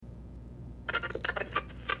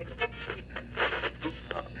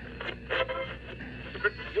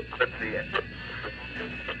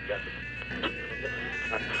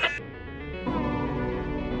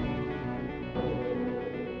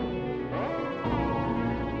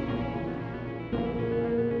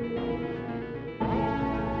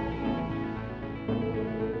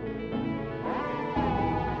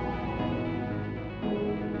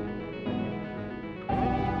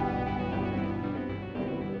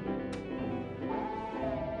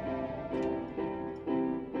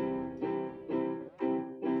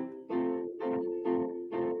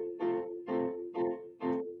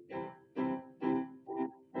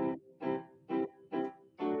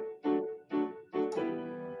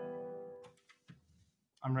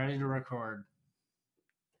I'm ready to record.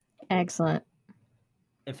 Excellent.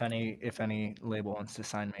 If any label wants to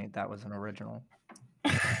sign me, that was an original.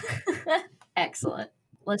 Excellent.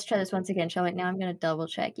 Let's try this once again, shall we? Now I'm going to double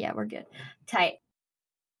check. Yeah, we're good. Tight.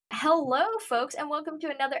 Hello, folks, and welcome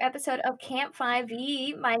to another episode of Camp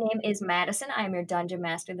 5e. My name is Madison. I am your Dungeon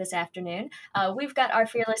Master this afternoon. We've got our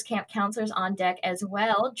fearless camp counselors on deck as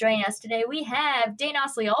well. Joining us today, we have Dane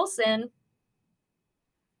Osley-Olsen.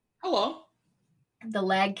 Hello. The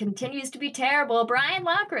lag continues to be terrible. Brian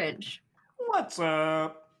Lockridge. What's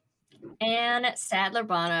up? And Sadler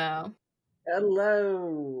Bono.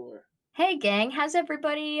 Hello. Hey, gang. How's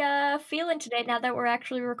everybody feeling today now that we're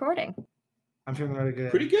actually recording? I'm feeling really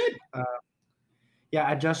good. Pretty good. Yeah,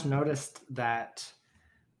 I just noticed that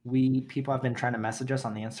people have been trying to message us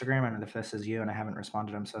on the Instagram, and if this is you and I haven't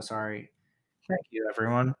responded, I'm so sorry. Thank you,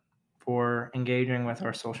 everyone, for engaging with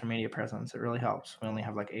our social media presence. It really helps. We only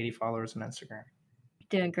have like 80 followers on Instagram.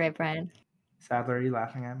 Doing great, Brian. Sadler, are you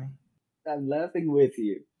laughing at me? I'm laughing with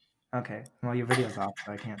you. Okay. Well, your video's off,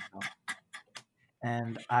 so I can't tell.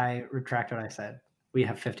 And I retract what I said. We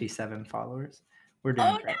have 57 followers. We're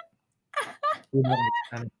doing great.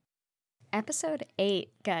 Episode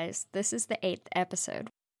 8, guys. This is the 8th episode.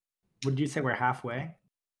 Would you say we're halfway?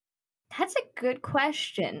 That's a good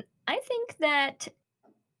question. I think that...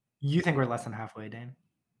 You think we're less than halfway, Dane?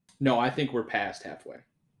 No, I think we're past halfway.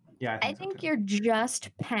 Yeah, I think you're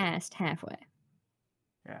just past halfway.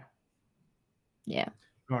 Yeah. Yeah.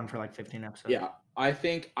 Going for like 15 episodes. Yeah, I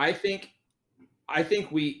think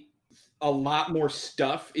we a lot more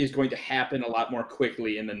stuff is going to happen a lot more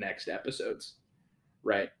quickly in the next episodes,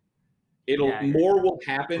 right? More will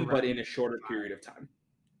happen, but in a shorter period of time.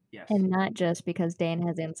 Yes. And not just because Dane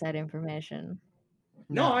has inside information.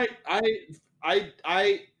 No,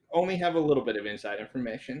 I only have a little bit of inside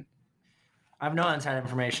information. I have no inside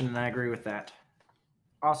information, and I agree with that.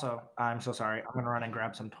 Also, I'm so sorry. I'm going to run and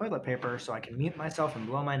grab some toilet paper so I can mute myself and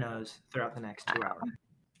blow my nose throughout the next 2 hours.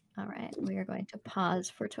 All right, we are going to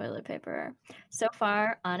pause for toilet paper. So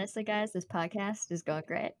far, honestly, guys, this podcast is going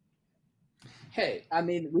great. Hey, I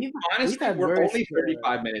mean, we're only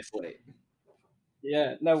 35 minutes late.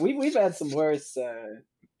 Yeah, no, we've had some worse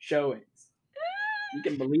showings. You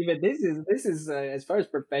can believe it. This is as far as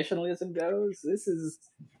professionalism goes. This is,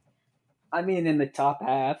 I mean, in the top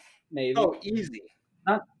half, maybe. Oh, easy.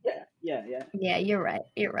 Yeah. Yeah, you're right.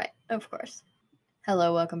 You're right. Of course.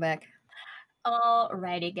 Hello, welcome back.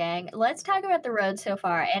 Alrighty, gang. Let's talk about the road so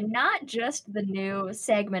far, and not just the new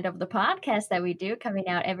segment of the podcast that we do coming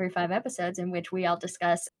out every 5 episodes in which we all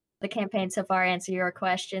discuss the campaign so far, answer your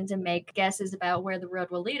questions, and make guesses about where the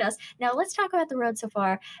road will lead us. Now, let's talk about the road so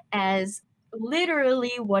far as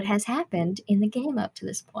literally what has happened in the game up to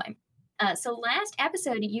this point. So last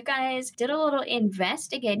episode, you guys did a little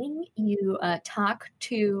investigating. You talked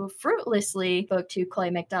to Fruitlessly, spoke to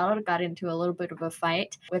Chloe McDonald, got into a little bit of a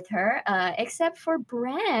fight with her, except for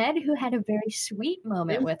Brad, who had a very sweet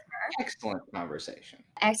moment with her. Excellent conversation.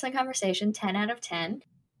 Excellent conversation, 10 out of 10.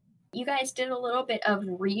 You guys did a little bit of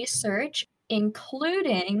research,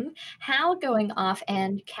 including Hal going off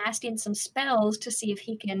and casting some spells to see if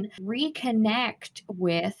he can reconnect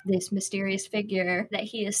with this mysterious figure that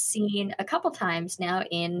he has seen a couple times now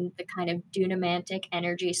in the kind of dunamantic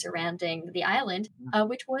energy surrounding the island,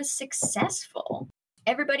 which was successful.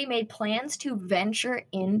 Everybody made plans to venture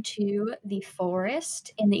into the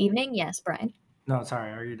forest in the evening. Yes, Brian? No,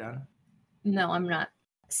 sorry. Are you done? No, I'm not.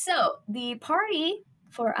 So the party,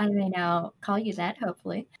 for I may now call you that,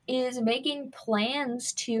 hopefully, is making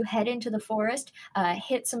plans to head into the forest,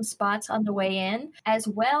 hit some spots on the way in, as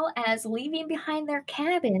well as leaving behind their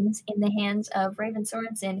cabins in the hands of Raven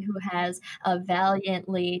Sorensen, who has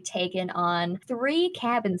valiantly taken on 3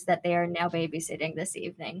 cabins that they are now babysitting this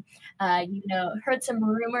evening. Heard some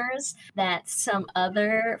rumors that some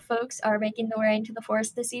other folks are making their way into the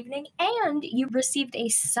forest this evening, and you received a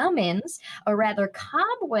summons, or rather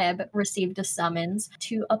Cobweb received a summons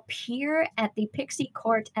to appear at the Pixie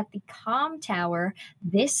Court at the Comm Tower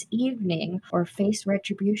this evening or face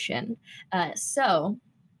retribution. So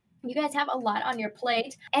you guys have a lot on your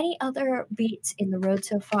plate. Any other beats in the road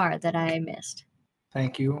so far that I missed?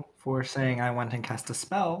 Thank you for saying I went and cast a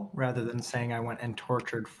spell rather than saying I went and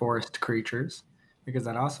tortured forest creatures, because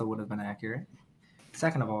that also would have been accurate.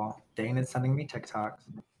 Second of all, Dane is sending me TikToks.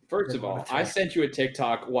 First of all, I sent you a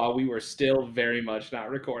TikTok while we were still very much not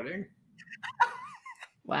recording.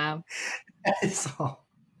 Wow. That is all.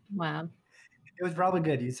 Wow. It was probably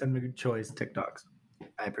good. You sent me good choice TikToks.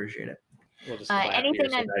 I appreciate it. We'll just anything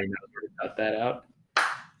so cut that out.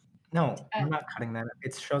 No, I'm not cutting that.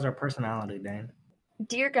 It shows our personality, Dane.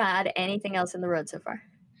 Dear God, anything else in the road so far?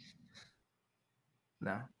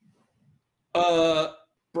 No.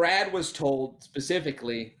 Brad was told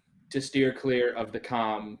specifically to steer clear of the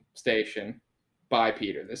comm station by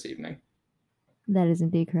Peter this evening. That is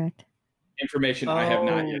indeed correct. Information I have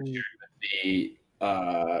not yet shared with the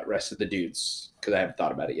rest of the dudes because I haven't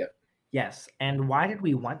thought about it yet. Yes. And why did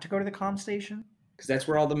we want to go to the comm station? Because that's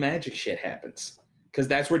where all the magic shit happens. Because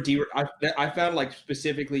that's where I found like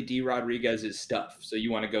specifically D. Rodriguez's stuff. So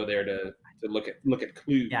you want to go there to look at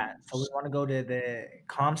clues. Yeah. So we want to go to the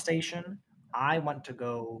comm station. Hal wants to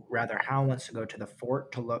go to the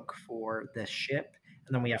fort to look for the ship,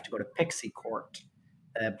 and then we have to go to Pixie Court,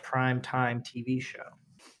 the primetime TV show.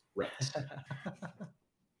 Right.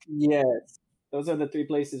 Yes. Those are the 3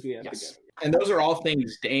 places we have to go. And those are all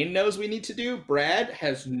things Dane knows we need to do. Brad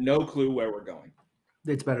has no clue where we're going.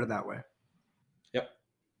 It's better that way. Yep.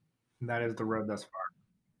 That is the road thus far.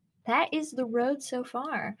 That is the road so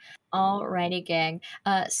far. Alrighty, gang.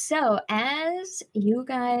 So as you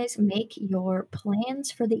guys make your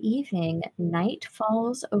plans for the evening, night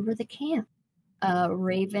falls over the camp.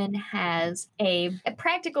 Raven has a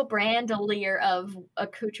practical bandolier of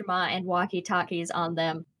accoutrement and walkie-talkies on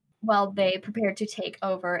them while they prepare to take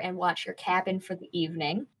over and watch your cabin for the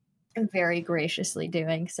evening, very graciously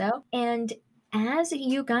doing so. And as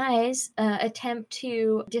you guys attempt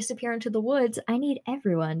to disappear into the woods, I need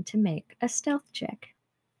everyone to make a stealth check.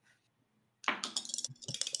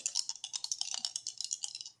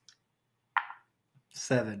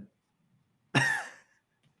 Seven.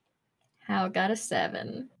 Hal got a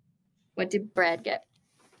 7. What did Brad get?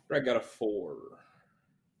 Brad got a 4.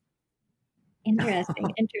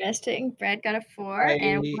 Interesting. Brad got a 4.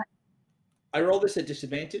 I rolled this at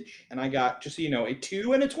disadvantage, and I got, just so you know, a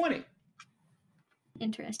 2 and a 20.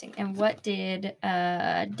 Interesting. And what did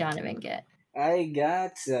Donovan get? I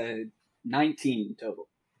got 19 total.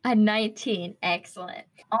 A 19. Excellent.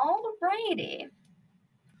 Alrighty.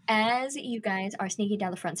 As you guys are sneaking down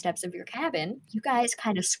the front steps of your cabin, you guys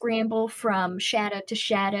kind of scramble from shadow to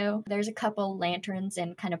shadow. There's a couple lanterns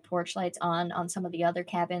and kind of porch lights on some of the other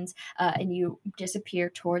cabins, and you disappear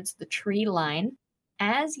towards the tree line.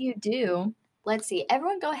 As you do, let's see,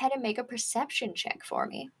 everyone go ahead and make a perception check for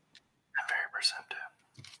me. I'm very perceptive.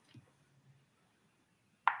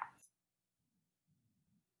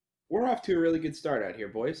 We're off to a really good start out here,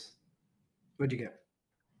 boys. What'd you get?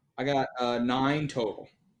 I got 9 total.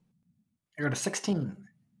 I got a 16.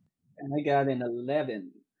 And I got an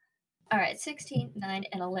 11. All right, 16, 9,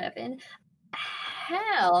 and 11.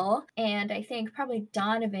 Hal, and I think probably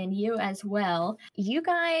Donovan, you as well, you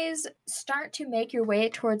guys start to make your way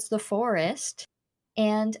towards the forest,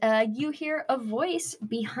 and you hear a voice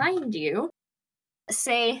behind you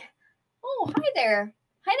say, "Oh, hi there,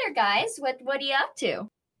 guys. What are you up to?"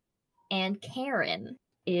 And Karen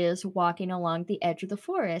is walking along the edge of the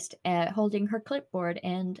forest, holding her clipboard,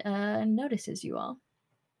 and notices you all.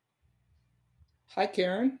 Hi,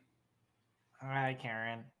 Karen. Hi,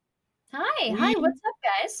 Karen. Hi, what's up,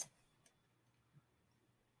 guys?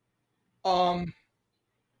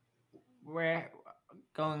 We're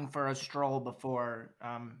going for a stroll before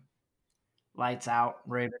lights out.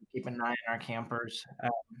 Raven, keep an eye on our campers.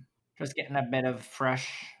 Just getting a bit of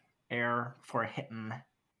fresh air before hitting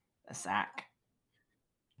the sack.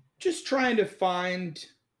 Just trying to find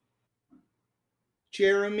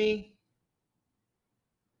Jeremy.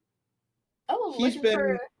 Oh, he's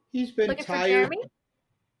been looking tired. For Jeremy?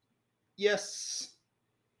 Yes.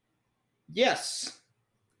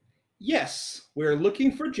 We're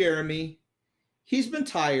looking for Jeremy. He's been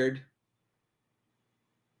tired.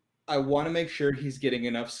 I want to make sure he's getting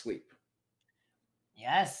enough sleep.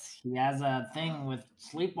 Yes, he has a thing with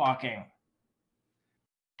sleepwalking.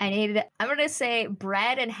 I'm going to say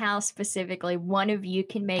Brad and Hal specifically, one of you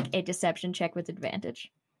can make a deception check with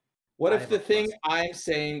advantage. What if the thing I'm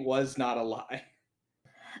saying was not a lie?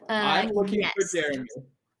 I'm looking for Jeremy.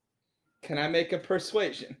 Can I make a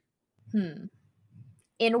persuasion?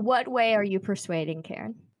 In what way are you persuading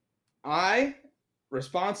Karen? I,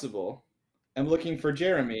 responsible, am looking for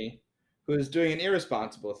Jeremy, who is doing an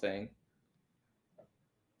irresponsible thing,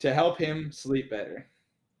 to help him sleep better.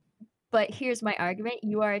 But here's my argument.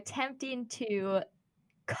 You are attempting to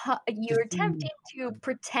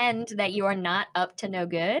pretend that you are not up to no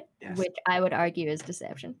good, which I would argue is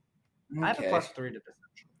deception. Okay. I have a +3 to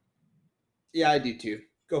deception. Yeah, I do too.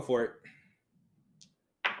 Go for it.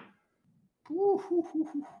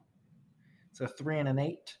 So 3 and an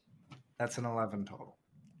 8. That's an 11 total.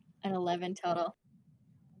 An 11 total.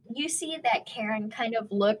 You see that Karen kind of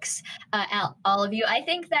looks at all of you. I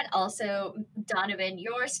think that also, Donovan,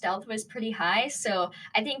 your stealth was pretty high, so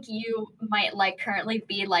I think you might like currently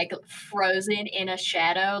be like frozen in a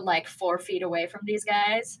shadow, like 4 feet away from these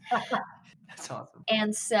guys. That's awesome.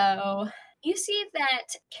 And so you see that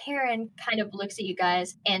Karen kind of looks at you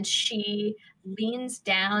guys, and she leans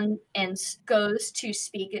down and goes to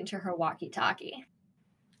speak into her walkie-talkie.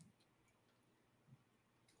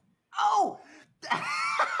 Oh!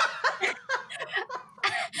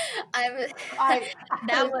 I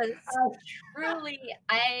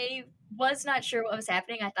was not sure what was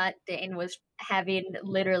happening. I thought Dane was having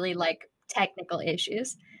literally like technical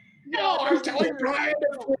issues. No, I'm telling Brian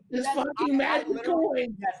to flip this fucking magic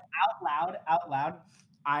coin. Yes, out loud.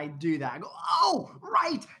 I do that. I go, oh,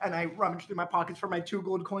 right. And I rummage through my pockets for my 2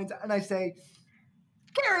 gold coins and I say,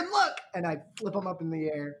 Karen, look. And I flip them up in the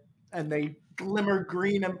air and they glimmer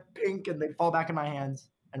green and pink and they fall back in my hands.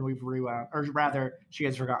 And we've rewound, or rather, she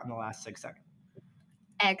has forgotten the last 6 seconds.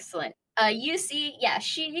 Excellent. You see,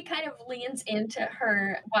 she kind of leans into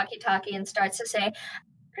her walkie-talkie and starts to say,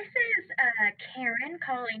 "This is Karen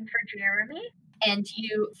calling for Jeremy." And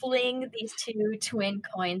you fling these 2 twin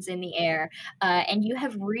coins in the air, and you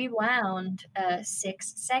have rewound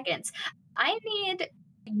 6 seconds. I need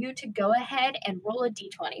you to go ahead and roll a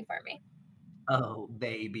d20 for me. Oh,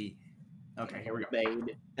 baby. Okay, here we go.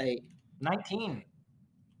 Baby. 19.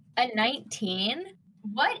 A 19?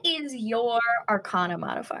 What is your Arcana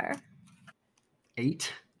modifier?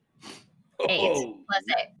 8. 8 plus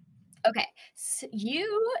 8. Okay, so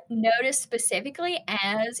you notice specifically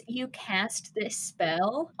as you cast this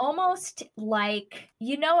spell, almost like,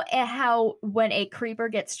 you know how when a creeper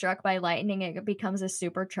gets struck by lightning, it becomes a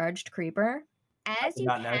supercharged creeper? As you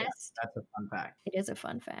cast... That's a fun fact. It is a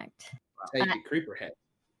fun fact. Take a creeper head.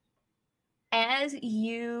 As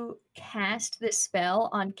you cast this spell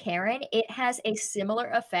on Karen, it has a similar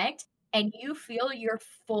effect, and you feel your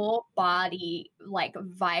full body like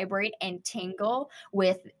vibrate and tingle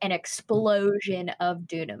with an explosion of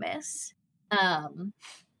dunamis.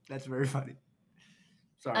 That's very funny.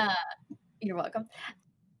 Sorry. You're welcome.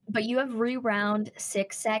 But you have rewound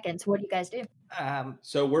 6 seconds. What do you guys do?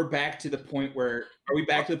 So we're back to the point where... Are we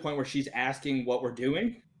back to the point where she's asking what we're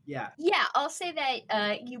doing? Yeah. Yeah, I'll say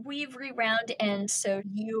that we've rewound, and so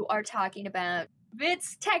you are talking about...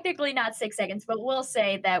 It's technically not 6 seconds, but we'll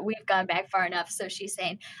say that we've gone back far enough. So she's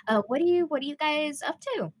saying, what are you guys up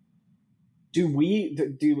to?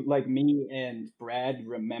 Do like me and Brad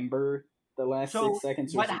remember the last 6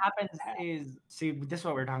 seconds? What happens is, see, this is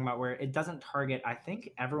what we're talking about, where it doesn't target. I think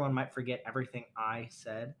everyone might forget everything I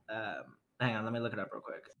said. Hang on, let me look it up real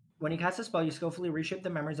quick. When you cast a spell, you skillfully reshape the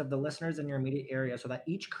memories of the listeners in your immediate area so that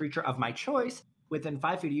each creature of my choice within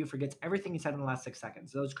 5 feet of you forgets everything you said in the last 6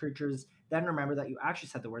 seconds. Those creatures then remember that you actually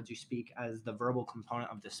said the words you speak as the verbal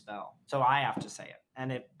component of the spell. So I have to say it.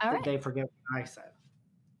 And they forget what I said.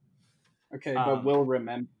 Okay, but we'll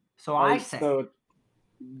remember. So I say. So,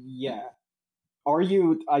 yeah. Are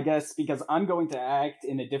you, I guess, because I'm going to act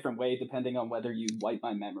in a different way depending on whether you wipe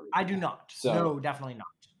my memory. I do not. So, no, definitely not.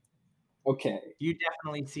 Okay. You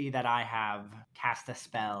definitely see that I have cast a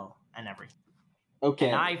spell and everything. Okay.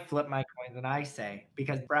 And I flip my coins and I say,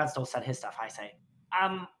 because Brad still said his stuff, I say,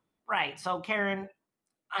 right. So Karen,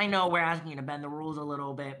 I know we're asking you to bend the rules a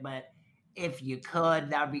little bit, but if you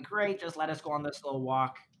could, that would be great. Just let us go on this little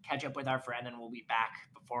walk, catch up with our friend, and we'll be back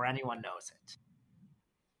before anyone knows it.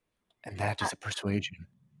 And that is a persuasion.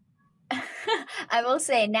 I will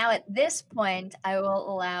say now at this point, I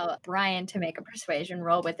will allow Brian to make a persuasion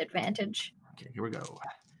roll with advantage. Okay, here we go.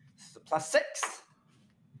 This is a +6.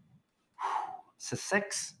 It's a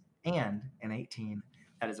 6 and an 18.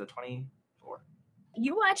 That is a 24.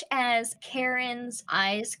 You watch as Karen's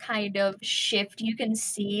eyes kind of shift. You can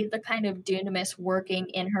see the kind of dunamis working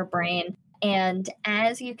in her brain. And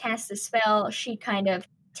as you cast the spell, she kind of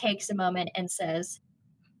takes a moment and says,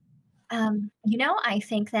 I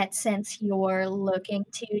think that since you're looking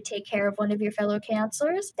to take care of one of your fellow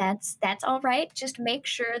counselors, that's all right. Just make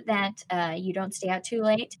sure that you don't stay out too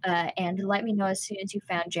late, and let me know as soon as you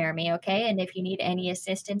found Jeremy, okay? And if you need any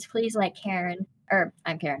assistance, please let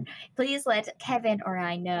I'm Karen. Please let Kevin or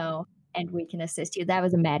I know, and we can assist you. That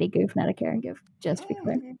was a Maddie goof, not a Karen goof, just to be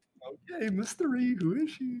clear. Okay, mystery. Who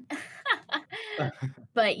is she?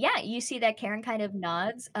 But yeah, you see that Karen kind of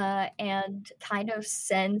nods and kind of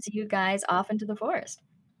sends you guys off into the forest.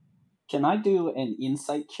 Can I do an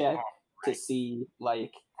insight check to see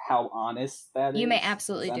like how honest that is? You may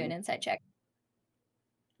absolutely do an insight check.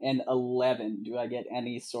 An 11. Do I get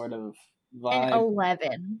any sort of vibe? An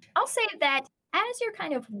 11. I'll say that as you're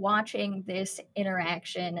kind of watching this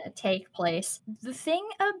interaction take place, the thing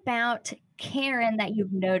about Karen that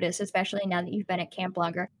you've noticed, especially now that you've been at camp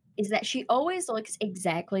longer, is that she always looks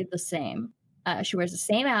exactly the same. She wears the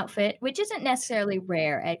same outfit, which isn't necessarily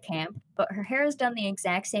rare at camp, but her hair is done the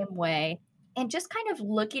exact same way. And just kind of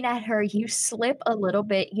looking at her, you slip a little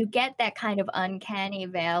bit. You get that kind of uncanny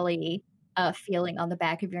valley feeling on the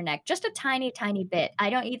back of your neck, just a tiny, tiny bit. I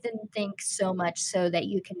don't even think so much so that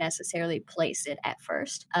you can necessarily place it at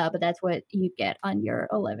first, but that's what you get on your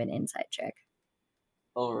 11 insight check.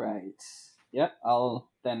 All right. Yep,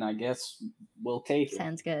 I guess we'll take it.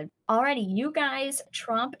 Sounds good. Alrighty, you guys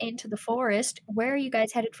tromp into the forest. Where are you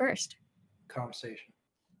guys headed first? Comp station.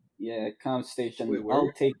 Yeah, comp station. Wait, where?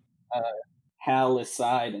 I'll take Hal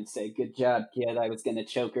aside and say, "Good job, kid. I was gonna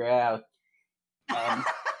choke her out."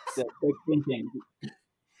 So quick thinking.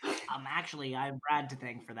 Actually, I have Brad to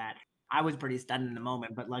thank for that. I was pretty stunned in the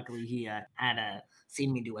moment, but luckily he had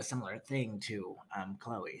seen me do a similar thing to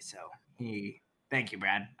Chloe. So thank you,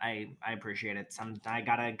 Brad. I appreciate it. I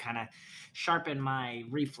gotta kind of sharpen my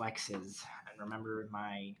reflexes and remember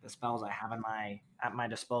the spells I have at my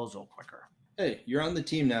disposal quicker. Hey, you're on the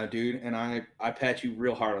team now, dude, and I pat you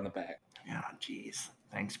real hard on the back. Yeah, jeez.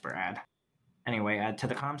 Thanks, Brad. Anyway, to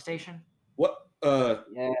the comm station? What?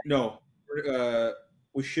 Yeah. No.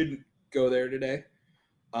 We shouldn't go there today.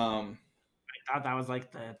 I thought that was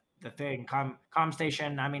like the thing. Comm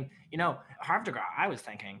station, I mean, Harvdagar, I was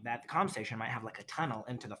thinking that the comm station might have like a tunnel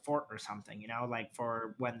into the fort or something, like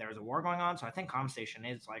for when there's a war going on. So I think comm station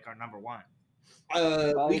is like our number one.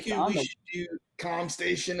 We should do comm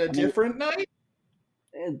station a different night.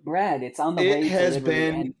 Brad, it's on the way. It has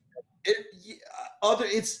been.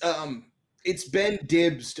 It's been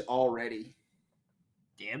dibsed already.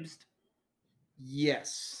 Dibsed?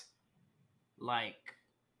 Yes. Like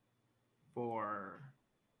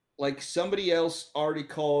somebody else already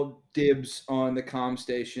called dibs on the comm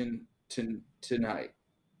station tonight.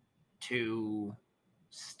 To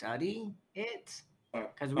study it?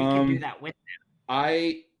 Because we can do that with them.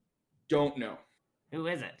 I don't know. Who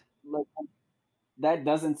is it? Look, that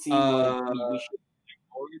doesn't seem like we should go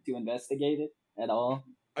forward to investigate it at all.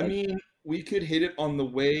 I mean, we could hit it on the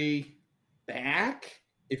way back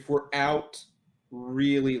if we're out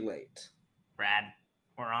really late. Brad,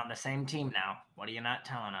 we're on the same team now. What are you not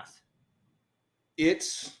telling us?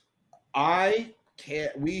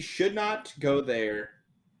 We should not go there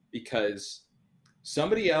because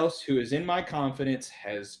somebody else who is in my confidence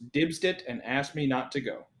has dibsed it and asked me not to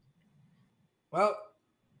go. Well,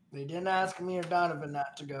 they didn't ask me or Donovan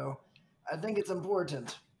not to go. I think it's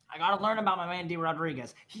important. I gotta learn about my man D.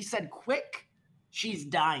 Rodriguez. He said, quick, she's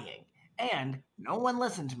dying. And no one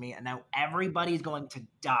listened to me, and now everybody's going to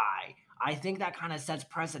die. I think that kind of sets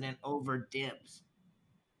precedent over dibs.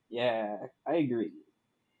 Yeah, I agree.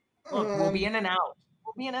 Look, we'll be in and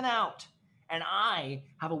out. And I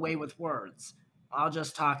have a way with words. I'll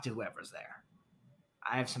just talk to whoever's there.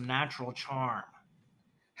 I have some natural charm.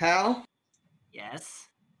 Hal? Yes?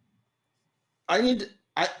 Can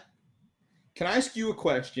I ask you a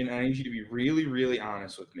question? I need you to be really, really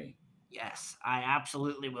honest with me. Yes, I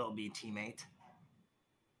absolutely will be, teammate.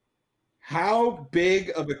 How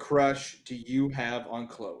big of a crush do you have on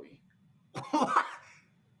Chloe?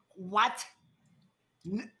 What?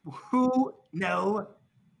 Who? No.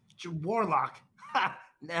 Warlock.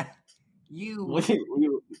 Nah. You.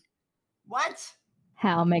 What?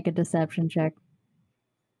 Hal, make a deception check.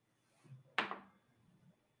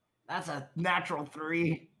 That's a natural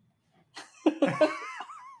 3.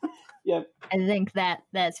 Yep. I think that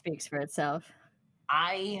speaks for itself.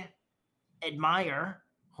 I admire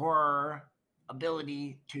her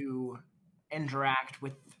ability to interact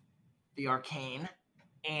with the arcane,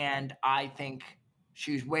 and I think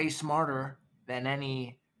she's way smarter than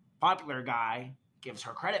any popular guy gives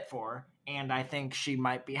her credit for, and I think she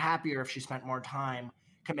might be happier if she spent more time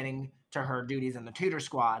committing to her duties in the tutor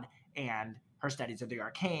squad and her studies of the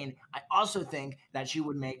arcane. I also think that she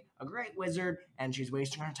would make a great wizard, and she's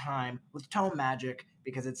wasting her time with tome magic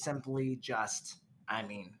because it's simply just,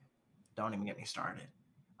 don't even get me started.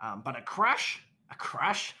 But a crush?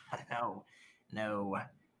 No,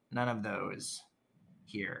 none of those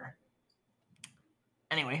here.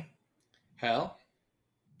 Anyway. Hal?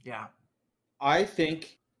 Yeah. I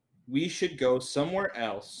think we should go somewhere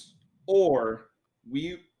else, or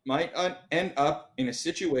we might end up in a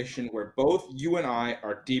situation where both you and I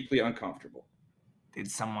are deeply uncomfortable. Did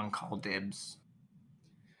someone call dibs?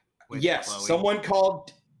 Yes, Chloe? Someone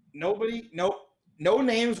called. Nobody. No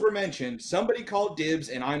names were mentioned. Somebody called dibs,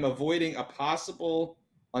 and I'm avoiding a possible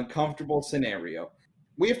uncomfortable scenario.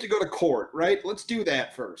 We have to go to court, right? Let's do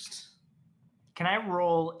that first. Can I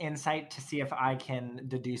roll insight to see if I can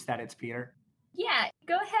deduce that it's Peter? Yeah,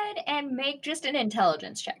 go ahead and make just an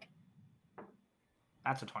intelligence check.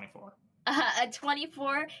 That's a 24. A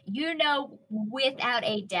 24, you know without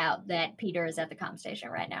a doubt that Peter is at the comm station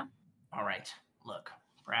right now. All right. Look,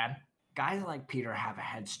 Brad, guys like Peter have a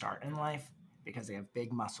head start in life because they have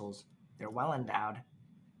big muscles, they're well endowed,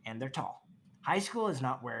 and they're tall. High school is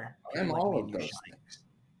not where I'm people like all me of and you those shine. things.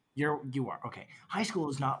 You are. Okay. High school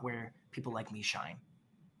is not where people like me shine.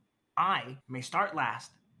 I may start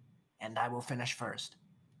last, and I will finish first.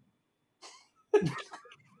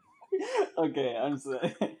 Okay, I'm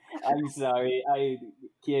sorry. I'm sorry.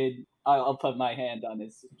 Kid, I'll put my hand on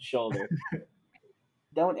his shoulder.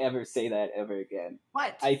 Don't ever say that ever again.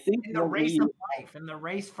 What? I think In the what race we- of life, in the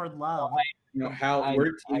race for love. You know, Hal, I-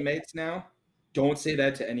 we're teammates now. Don't say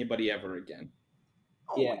that to anybody ever again.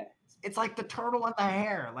 Oh, Yeah. It's like the turtle and the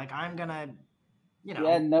hare. Like I'm gonna,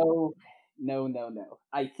 Yeah, no.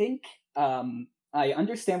 I think I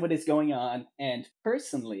understand what is going on, and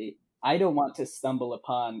personally, I don't want to stumble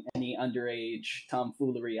upon any underage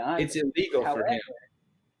tomfoolery either. It's illegal However, for him.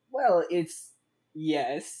 Well, it's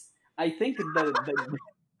yes. I think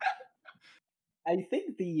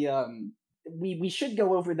we should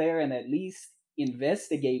go over there and at least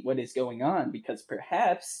investigate what is going on, because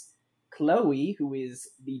perhaps Chloe, who is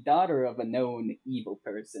the daughter of a known evil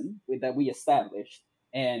person that we established,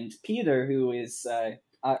 and Peter, who is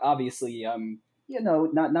obviously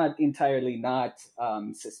not entirely not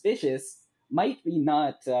suspicious, might be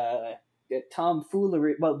not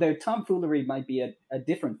tomfoolery. Well, their tomfoolery might be a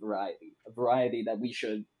different variety, a variety that we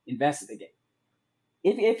should investigate.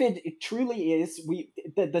 If it truly is,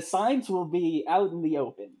 the signs will be out in the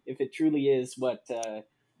open. If it truly is what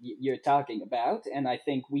you're talking about, and I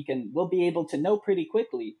think we'll be able to know pretty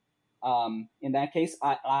quickly. In that case,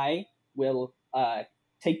 I will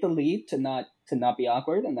take the lead to not be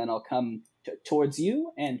awkward, and then I'll come towards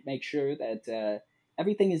you and make sure that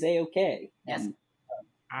everything is a-okay. Yes. And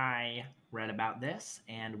I read about this,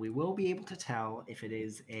 and we will be able to tell if it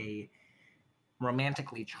is a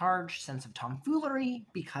romantically charged sense of tomfoolery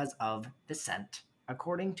because of the scent,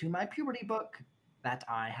 according to my puberty book that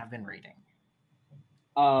I have been reading.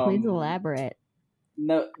 Please elaborate.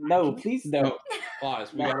 No, please don't. No,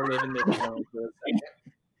 pause. We gotta live in this moment for a second.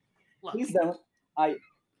 Look, Please don't.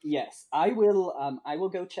 Yes, I will. I will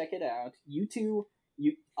go check it out. You two,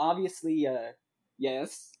 you obviously.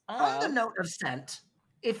 Yes. on the note of scent,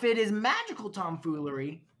 if it is magical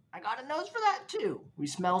tomfoolery, I got a nose for that too. We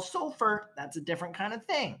smell sulfur. That's a different kind of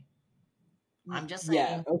thing. I'm just saying.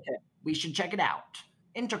 Yeah. Okay. We should check it out.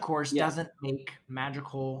 Intercourse Yeah. doesn't make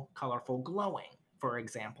magical, colorful glowing, for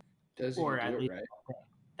example. Does Or he at do it least right?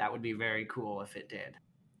 that would be very cool if it did.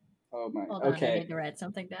 Oh my. Hold on, I Okay. need to write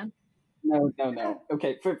something down. No.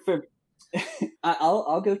 Okay. For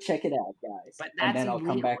I'll go check it out, guys. But and that's then I'll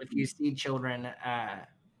illegal come back. if you see children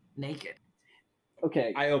naked.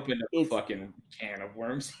 Okay. I opened a It's- fucking can of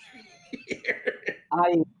worms here.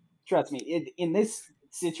 Trust me. In this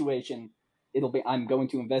situation, I'm going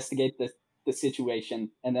to investigate the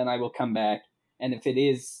situation, and then I will come back. And if it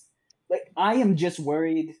is, like, I am just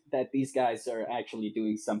worried that these guys are actually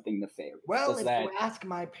doing something nefarious. Well, Does if that? you ask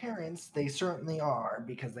my parents, they certainly are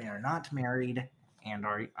because they are not married and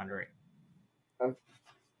are underage.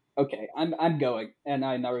 Okay, I'm going, and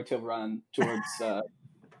I Naruto run towards the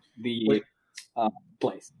Wait.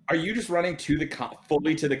 place. Are you just running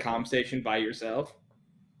fully to the comm station by yourself?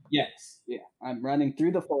 Yes, yeah, I'm running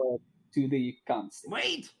through the forest to the comm station.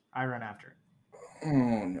 Wait! I run after. Oh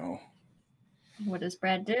no. What does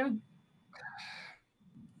Brad do?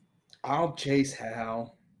 I'll chase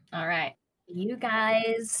Hal. All right. You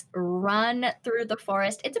guys run through the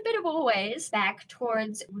forest. It's a bit of a ways back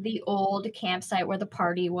towards the old campsite where the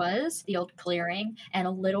party was, the old clearing, and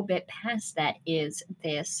a little bit past that is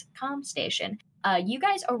this comm station. You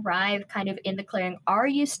guys arrive kind of in the clearing. Are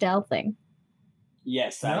you stealthing?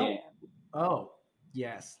 Yes, I No. am. Oh,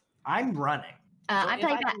 yes. I'm running. So I'm if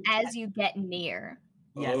talking I about can as you get near.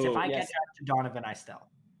 Yes, if Oh, I yes. catch up to Donovan, I stealth.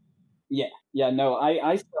 Yeah, no,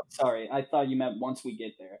 I sorry. I thought you meant once we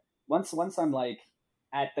get there. Once I'm like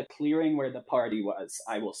at the clearing where the party was,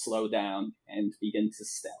 I will slow down and begin to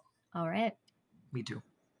stealth. All right. Me too.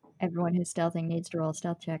 Everyone who's stealthing needs to roll a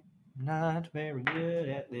stealth check. Not very good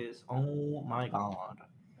at this. Oh my god.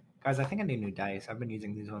 Guys, I think I need new dice. I've been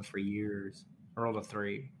using these ones for years. I rolled a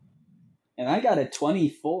 3. And I got a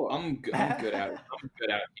 24. I'm good out. I'm good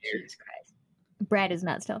out here. Jesus Christ. Brad is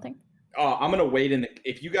not stealthing. I'm gonna wait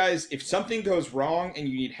if something goes wrong and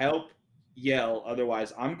you need help, yell.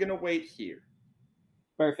 Otherwise, I'm gonna wait here.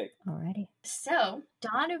 Perfect. Alrighty. So,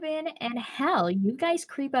 Donovan and Hal, you guys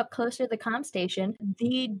creep up closer to the comm station.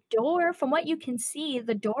 The door, from what you can see,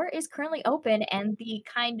 the door is currently open, and the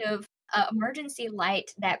kind of emergency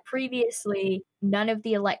light that previously none of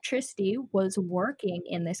the electricity was working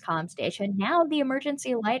in this comm station. Now the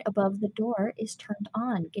emergency light above the door is turned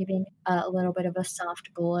on, giving a little bit of a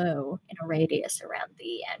soft glow in a radius around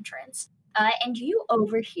the entrance. And you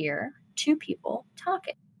overhear two people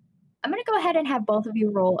talking. I'm going to go ahead and have both of you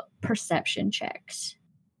roll perception checks.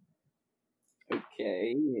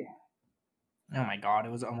 Okay. Oh my god,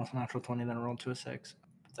 it was almost a natural 20, then I rolled to a 6.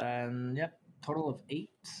 Then, yep, total of 8.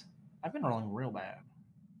 I've been rolling real bad.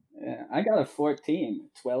 Yeah, I got a 14.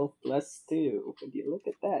 12 plus 2. Would you look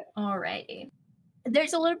at that? Alrighty.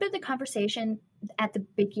 There's a little bit of the conversation at the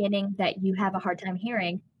beginning that you have a hard time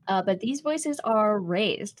hearing, but these voices are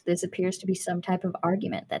raised. This appears to be some type of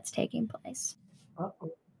argument that's taking place. Uh-oh.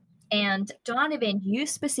 And Donovan, you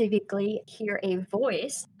specifically hear a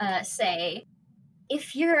voice say,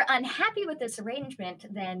 if you're unhappy with this arrangement,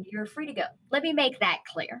 then you're free to go. Let me make that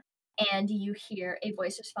clear. And you hear a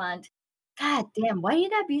voice respond, God damn, why do you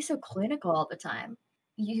gotta be so clinical all the time?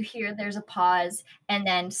 You hear there's a pause, and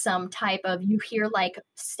then some type of, you hear like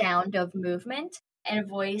sound of movement, and a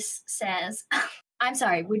voice says, I'm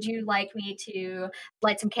sorry, would you like me to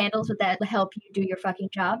light some candles? Would that help you do your fucking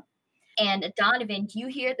job? And Donovan, you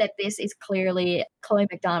hear that this is clearly Chloe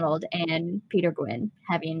McDonald and Peter Gwynn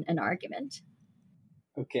having an argument.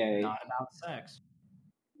 Okay. Not about sex.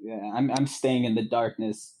 Yeah, I'm staying in the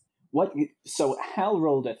darkness. What? So Hal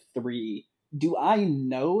rolled a 3. Do I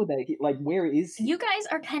know that where is he? You guys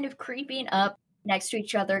are kind of creeping up next to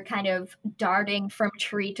each other, kind of darting from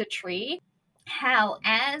tree to tree. Hal,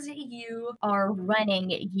 as you are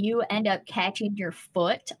running, you end up catching your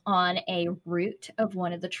foot on a root of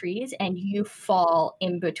one of the trees, and you fall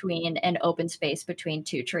in between an open space between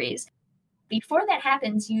two trees. Before that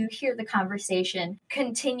happens, you hear the conversation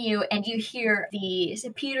continue, and you hear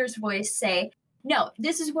Peter's voice say, no,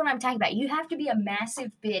 this is what I'm talking about. You have to be a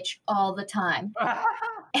massive bitch all the time.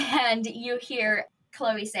 And you hear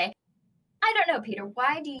Chloe say, I don't know, Peter,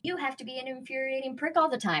 why do you have to be an infuriating prick all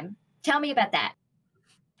the time? Tell me about that.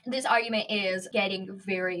 This argument is getting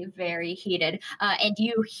very, very heated, and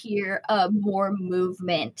you hear more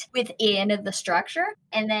movement within the structure,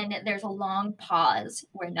 and then there's a long pause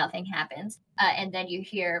where nothing happens, and then you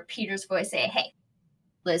hear Peter's voice say, hey,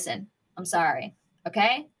 listen, I'm sorry,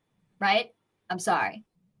 okay? Right? I'm sorry.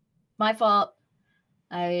 My fault.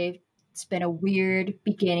 It's been a weird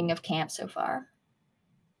beginning of camp so far,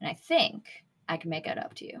 and I think I can make it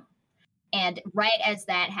up to you. And right as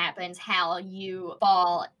that happens, Hal, you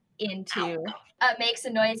fall into, makes a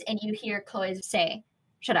noise, and you hear Chloe say,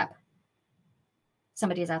 shut up.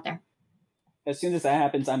 Somebody's out there. As soon as that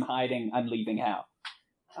happens, I'm hiding. I'm leaving Hal.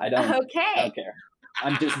 I don't care.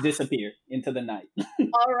 I'm just disappear into the night.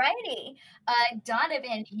 Alrighty.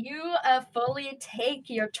 Donovan, you fully take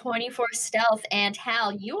your 24 stealth, and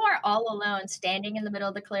Hal, you are all alone standing in the middle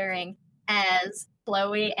of the clearing as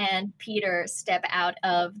Chloe and Peter step out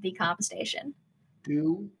of the comp station.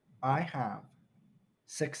 Do I have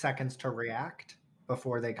 6 seconds to react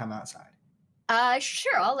before they come outside?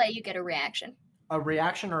 Sure, I'll let you get a reaction. A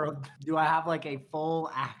reaction, or do I have like a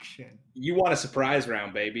full action? You want a surprise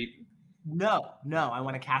round, baby. No, I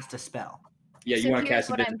want to cast a spell. Yeah, So you want to here's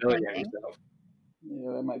cast what I'm invisibility on thinking. yourself.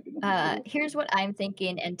 Yeah, that might be the Here's what I'm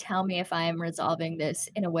thinking, and tell me if I'm resolving this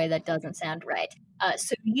in a way that doesn't sound right.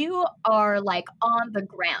 So you are like on the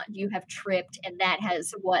ground. You have tripped, and that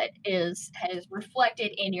has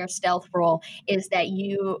reflected in your stealth roll is that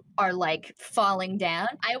you are like falling down.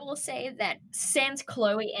 I will say that since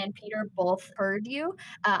Chloe and Peter both heard you,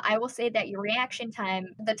 I will say that your reaction time,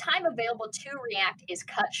 the time available to react, is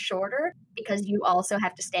cut shorter because you also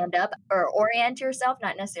have to stand up or orient yourself,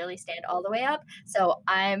 not necessarily stand all the way up. So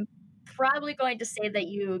I'm probably going to say that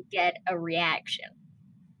you get a reaction.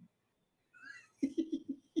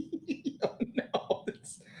 Oh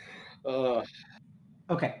no.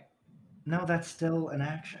 Okay. No, that's still an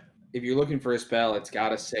action. If you're looking for a spell, it's got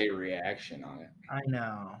to say reaction on it. I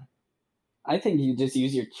know. I think you just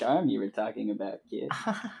use your charm you were talking about, kid.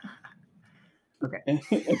 Okay.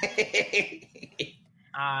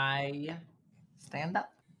 I stand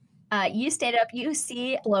up. You stand up. You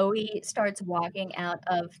see Chloe starts walking out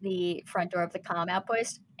of the front door of the comm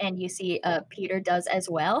outpost, and you see Peter does as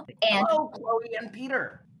well. And hello, Chloe and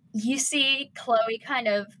Peter. You see Chloe kind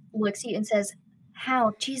of looks at you and says,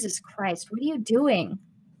 Hal, Jesus Christ, what are you doing?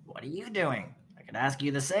 What are you doing? I could ask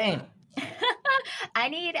you the same. I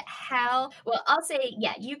need Hal. Well, I'll say,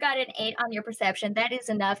 yeah, you got an 8 on your perception. That is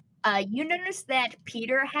enough. You notice that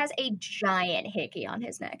Peter has a giant hickey on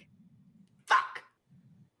his neck. Fuck.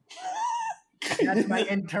 That's my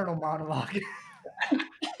internal monologue.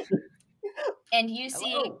 And you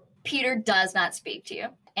see Hello. Peter does not speak to you.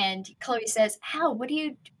 And Chloe says, Hal,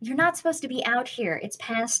 you're not supposed to be out here. It's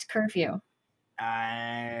past curfew.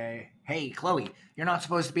 Hey, Chloe, you're not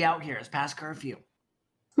supposed to be out here. It's past curfew.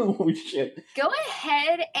 Oh shit. Go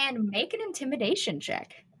ahead and make an intimidation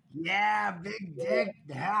check. Yeah, big dick,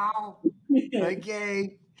 Hal.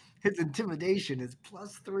 Okay. His intimidation is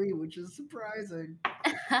 +3, which is surprising.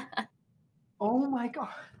 Oh my god.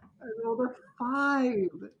 I rolled a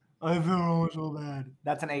 5. I feel so bad.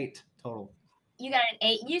 That's an 8 total. You got an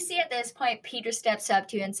 8. You see at this point, Peter steps up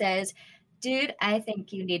to you and says, dude, I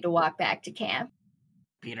think you need to walk back to camp.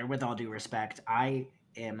 Peter, with all due respect, I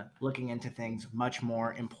am looking into things much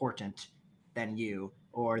more important than you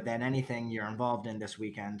or than anything you're involved in this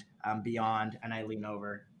weekend beyond, and I lean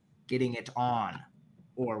over, getting it on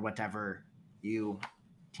or whatever you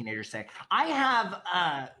teenagers say. I have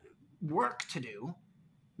work to do,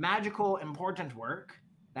 magical, important work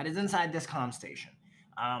that is inside this comm station.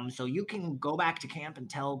 So you can go back to camp and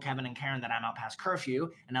tell Kevin and Karen that I'm out past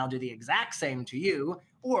curfew, and I'll do the exact same to you,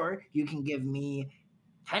 or you can give me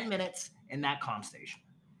 10 minutes in that comm station.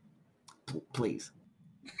 Please.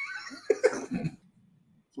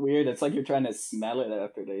 It's weird. It's like you're trying to smell it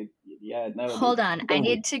after they. Yeah, no. Hold on. I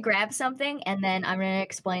need to grab something, and then I'm going to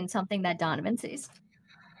explain something that Donovan sees.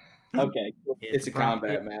 Okay. It's a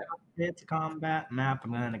combat map. It's a combat map.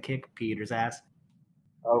 I'm going to kick Peter's ass.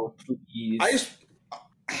 Oh, please.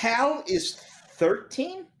 Hal is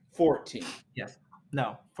 13? 14. Yes.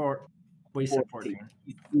 No. We said 14.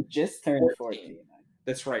 You just turned 14.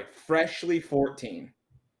 That's right. Freshly 14.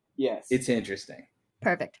 Yes. It's interesting.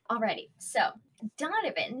 Perfect. Alrighty. So,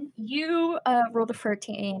 Donovan, you rolled a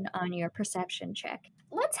 13 on your perception check.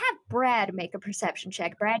 Let's have Brad make a perception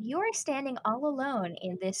check. Brad, you are standing all alone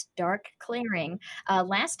in this dark clearing.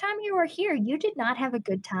 Last time you were here, you did not have a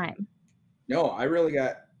good time. No, I really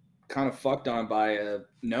got kind of fucked on by a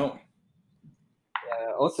gnome.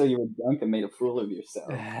 Also, you were drunk and made a fool of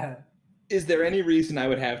yourself. Is there any reason I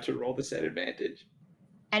would have to roll this at advantage?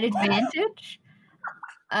 At advantage?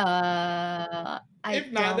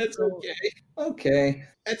 If not, that's okay. Okay.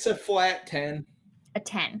 It's a flat 10. A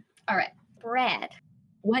 10. All right. Brad,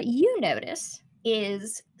 what you notice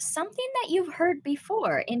is something that you've heard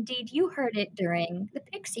before. Indeed, you heard it during the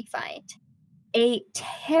pixie fight. A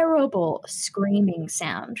terrible screaming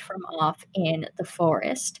sound from off in the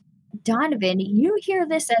forest. Donovan, you hear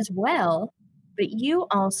this as well, but you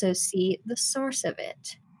also see the source of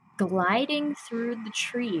it. Gliding through the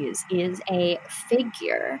trees is a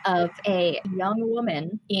figure of a young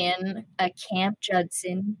woman in a Camp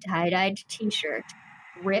Judson tie-dyed t-shirt,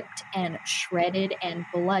 ripped and shredded and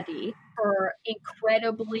bloody. Her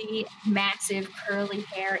incredibly massive curly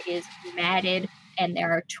hair is matted, and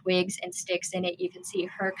there are twigs and sticks in it. You can see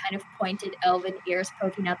her kind of pointed elven ears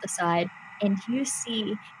poking out the side. And you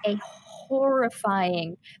see a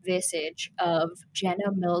horrifying visage of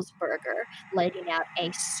Jenna Millsberger letting out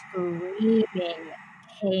a screaming,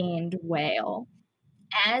 pained wail.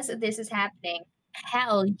 As this is happening,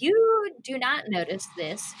 Hal, you do not notice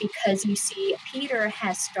this because you see Peter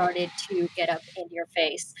has started to get up in your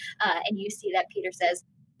face. And you see that Peter says,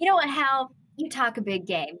 you know what, Hal? You talk a big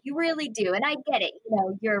game. You really do. And I get it. You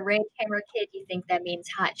know, you're a red camera kid. You think that means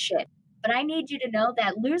hot shit. But I need you to know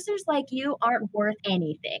that losers like you aren't worth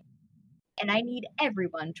anything. And I need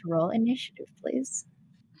everyone to roll initiative, please.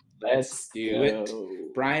 Let's do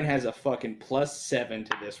it. Brian has a fucking +7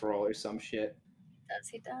 to this roll or some shit.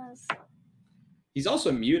 He does. He's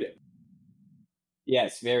also muted.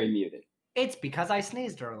 Yes, very muted. It's because I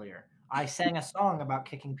sneezed earlier. I sang a song about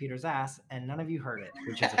kicking Peter's ass, and none of you heard it,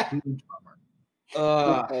 which is a huge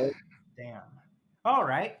bummer. Damn. All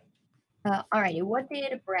right. Alrighty, what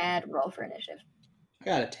did Brad roll for initiative? I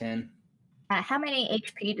got a 10. How many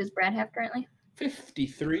HP does Brad have currently?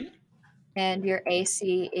 53. And your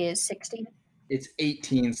AC is 16? It's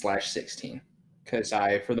 18/16. Because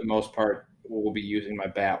I, for the most part, will be using my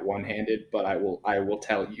bat one-handed, but I will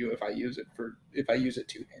tell you if I use it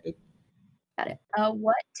two-handed. Got it.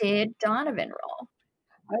 What did Donovan roll?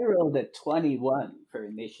 I rolled a 21 for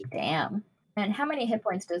initiative. Damn. And how many hit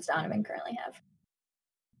points does Donovan currently have?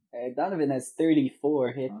 Donovan has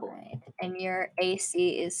 34 hit points. Right. And your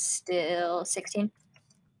AC is still 16?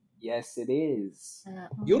 Yes, it is.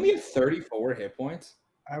 You only have 34 hit points?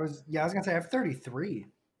 I was gonna say I have 33.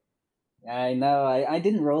 I know. I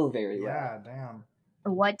didn't roll very well. Yeah, damn.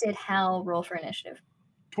 What did Hal roll for initiative?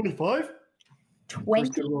 25?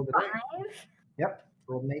 25? Yep,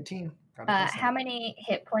 rolled an 18. How many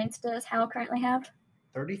hit points does Hal currently have?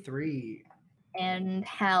 33. And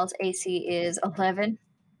Hal's AC is 11.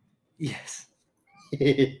 Yes.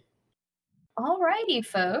 Alrighty,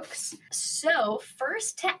 folks. So,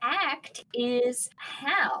 first to act is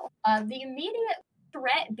Hal. The immediate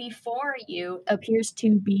threat before you appears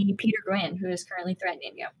to be Peter Gwynn, who is currently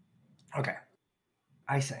threatening you. Okay.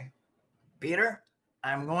 I say, Peter,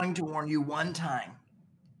 I'm going to warn you one time.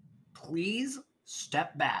 Please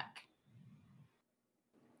step back.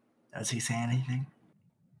 Does he say anything?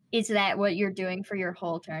 Is that what you're doing for your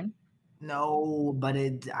whole turn? No, but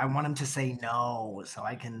I want him to say no so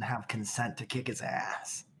I can have consent to kick his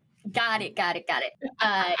ass. Got it. Go ahead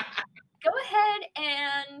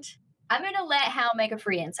and I'm going to let Hal make a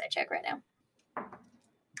free insight check right now.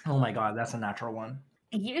 Oh my god, that's a natural one.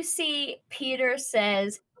 You see Peter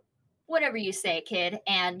says, whatever you say, kid,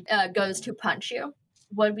 and goes to punch you.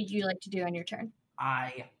 What would you like to do on your turn?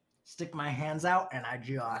 I stick my hands out and I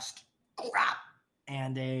just grab.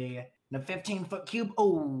 And a 15-foot cube.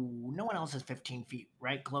 Oh, no one else is 15 feet,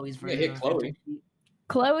 right? Chloe's for hit Chloe.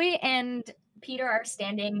 Chloe and Peter are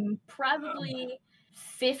standing probably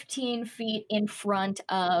 15 feet in front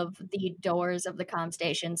of the doors of the comm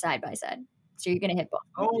station side by side. So you're going to hit both.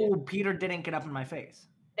 Oh, Peter didn't get up in my face.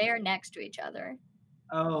 They are next to each other.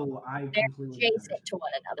 Oh, They're adjacent to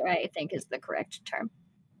one another, I think is the correct term.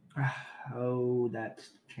 Oh, that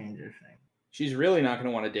changes things. She's really not going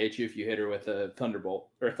to want to date you if you hit her with a thunderbolt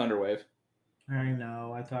or a thunderwave. I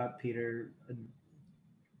know. I thought Peter.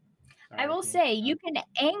 I will say you can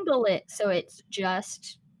angle it so it's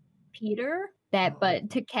just Peter, but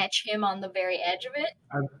to catch him on the very edge of it.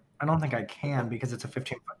 I don't think I can because it's a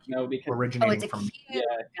 15-foot cube. No, because originating it's a from. cube. Yeah.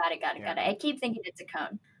 Got it. I keep thinking it's a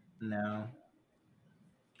cone. No.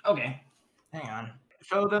 Okay, hang on.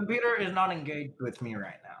 So then Peter is not engaged with me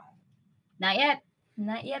right now.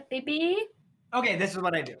 Not yet, baby. Okay, this is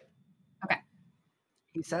what I do. Okay.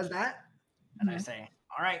 He says that, and I say,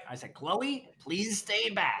 all right. I say, Chloe, please stay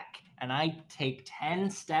back. And I take 10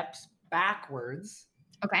 steps backwards.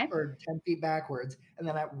 Okay. Or 10 feet backwards. And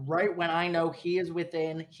then right when I know he is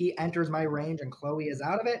within, he enters my range and Chloe is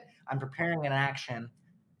out of it, I'm preparing an action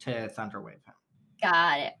to Thunderwave him.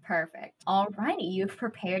 Got it. Perfect. Alrighty, you've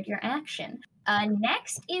prepared your action.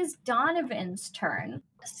 Next is Donovan's turn.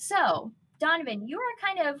 So, Donovan, you are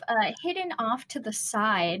kind of hidden off to the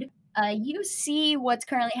side. You see what's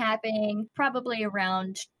currently happening probably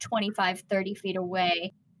around 25, 30 feet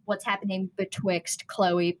away, what's happening betwixt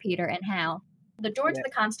Chloe, Peter, and Hal. The door to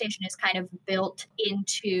the comm station is kind of built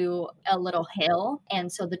into a little hill,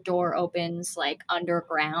 and so the door opens like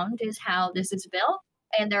underground is how this is built.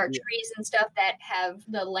 And there are trees and stuff that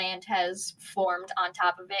the land has formed on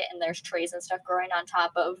top of it, and there's trees and stuff growing on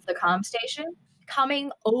top of the comm station.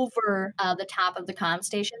 Coming over the top of the comm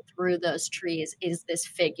station through those trees is this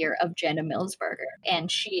figure of Jenna Millsberger,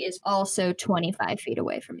 and she is also 25 feet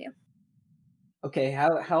away from you. Okay,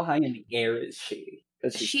 how high in the air is she?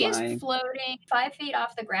 She is floating 5 feet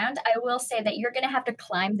off the ground. I will say that you're going to have to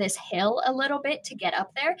climb this hill a little bit to get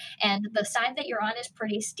up there. And the side that you're on is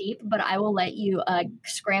pretty steep, but I will let you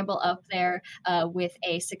scramble up there with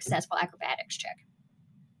a successful acrobatics check.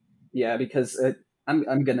 Yeah, because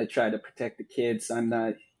I'm going to try to protect the kids. I'm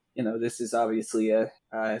not, this is obviously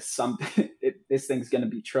this thing's going to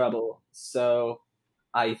be trouble. So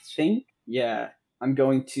I think, I'm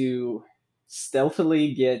going to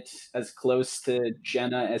stealthily get as close to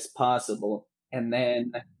Jenna as possible, and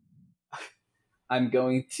then I'm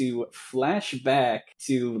going to flash back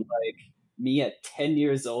to like me at 10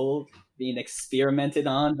 years old being experimented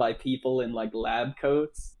on by people in like lab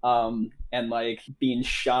coats, and like being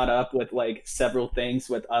shot up with like several things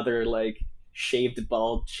with other like shaved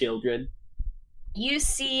bald children. You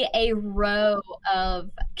see a row of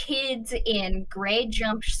kids in gray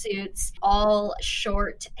jumpsuits, all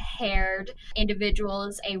short-haired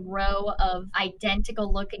individuals, a row of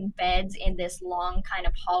identical-looking beds in this long kind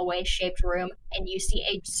of hallway-shaped room, and you see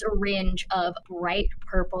a syringe of bright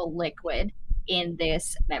purple liquid in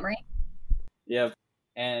this memory. Yep,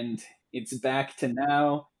 and it's back to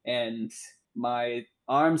now, and my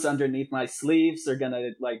arms underneath my sleeves are gonna,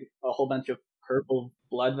 like, a whole bunch of purple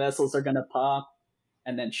blood vessels are gonna pop.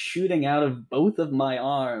 And then shooting out of both of my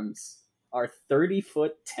arms are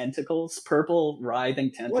 30-foot tentacles, purple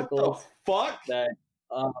writhing tentacles. What the fuck? That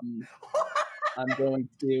I'm going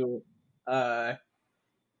to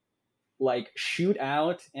like shoot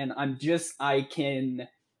out, and I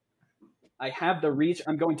have the reach.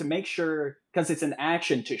 I'm going to make sure, because it's an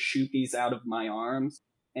action to shoot these out of my arms,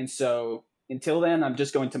 and so until then, I'm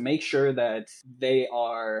just going to make sure that they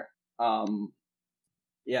are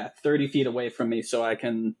 30 feet away from me so I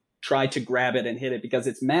can try to grab it and hit it because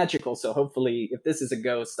it's magical. So hopefully, if this is a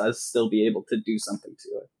ghost, I'll still be able to do something to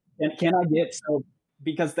it. And can I get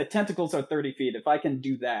because the tentacles are 30 feet? If I can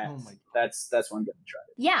do that, that's what I'm going to try.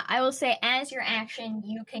 Yeah, I will say as your action,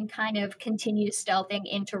 you can kind of continue stealthing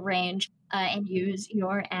into range and use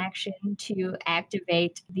your action to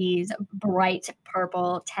activate these bright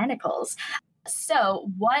purple tentacles. So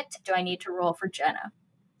what do I need to roll for Jenna?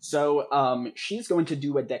 So she's going to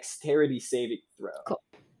do a dexterity saving throw. Cool.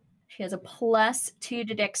 She has a +2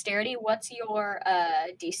 to dexterity. What's your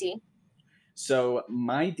DC? So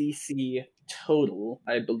my DC total,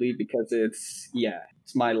 I believe, because it's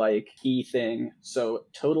my key thing. So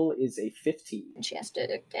total is a 15. She has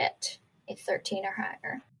to get a 13 or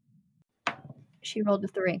higher. She rolled a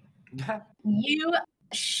 3. You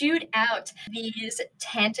shoot out these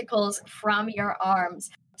tentacles from your arms,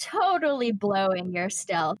 totally blowing your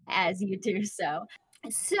stealth as you do so.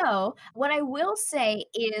 So what I will say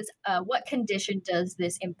is, what condition does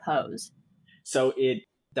this impose? So it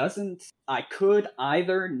doesn't. I could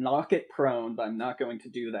either knock it prone, but I'm not going to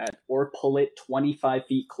do that, or pull it 25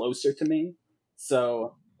 feet closer to me.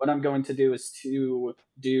 So what I'm going to do is to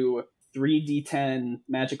do 3d10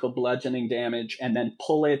 magical bludgeoning damage and then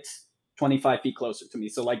pull it 25 feet closer to me.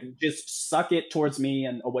 So just suck it towards me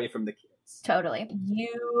and away from the kids. Totally.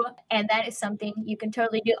 And that is something you can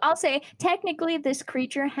totally do. I'll say, technically, this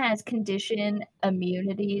creature has condition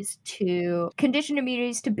immunities to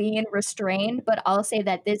being restrained, but I'll say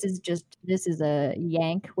that this is a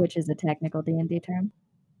yank, which is a technical D&D term.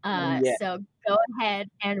 So go ahead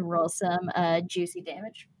and roll some juicy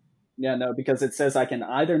damage. Yeah, no, because it says I can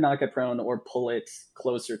either knock it prone or pull it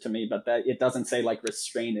closer to me, but that it doesn't say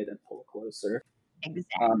restrain it and pull closer.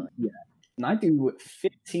 Exactly. And I do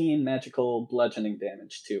 15 magical bludgeoning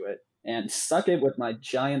damage to it and suck it with my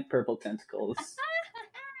giant purple tentacles.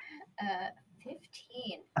 15.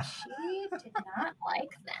 She did not like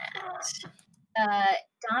that.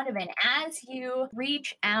 Donovan, as you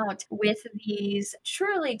reach out with these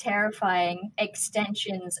truly terrifying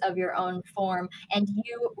extensions of your own form and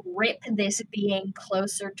you rip this being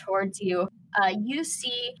closer towards you, you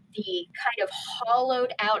see the kind of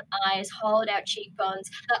hollowed out eyes, hollowed out cheekbones.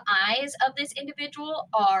 The eyes of this individual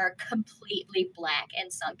are completely black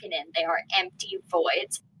and sunken in. They are empty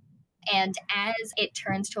voids. And as it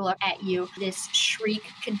turns to look at you, this shriek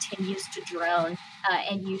continues to drone,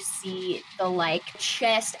 and you see the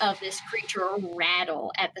chest of this creature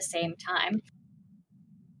rattle at the same time.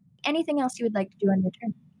 Anything else you would like to do on your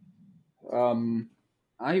turn?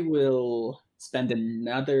 I will spend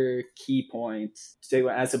another key point to,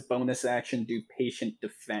 as a bonus action, do patient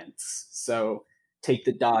defense. So take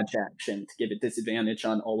the dodge action to give it disadvantage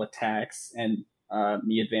on all attacks and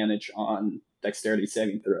me advantage on dexterity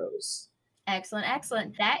saving throws. Excellent,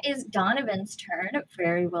 excellent. That is Donovan's turn.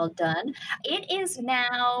 Very well done. It is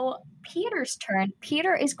now Peter's turn.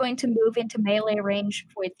 Peter is going to move into melee range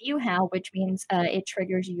with you, Hal, which means it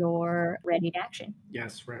triggers your readied action.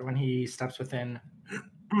 Yes, right when he steps within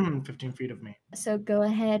 15 feet of me. So go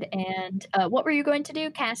ahead and what were you going to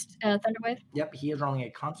do? Cast Thunderwave? Yep, he is rolling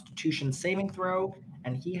a Constitution saving throw,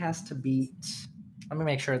 and he has to beat... Let me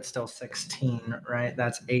make sure it's still 16, right?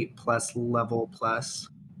 That's 8 plus level plus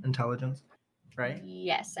intelligence, right?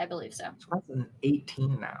 Yes, I believe so. So that's an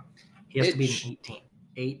 18 now. He has to beat an 18.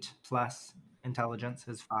 8 plus intelligence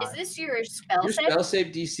is 5. Is this your spell Your save? spell save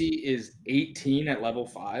DC is 18 at level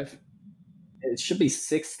 5. It should be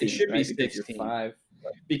 16. It should be right? 16. 5.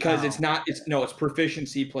 Because it's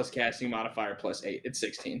proficiency plus casting modifier plus 8. It's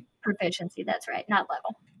 16. Proficiency, that's right, not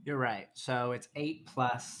level. You're right. So it's 8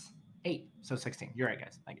 plus 8, so 16. You're right,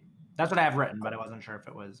 guys. Thank you. That's what I have written, but I wasn't sure if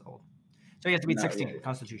it was old. So he has to beat 16, yeah.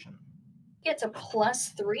 Constitution. Gets a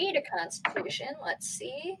 +3 to Constitution. Let's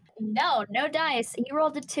see. No dice. He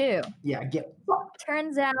rolled a 2. Yeah, get...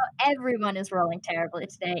 Turns out everyone is rolling terribly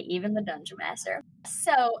today, even the Dungeon Master.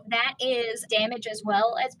 So that is damage as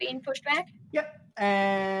well as being pushed back? Yep,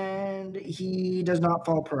 and he does not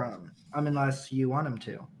fall prone, unless you want him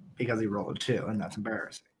to, because he rolled a 2, and that's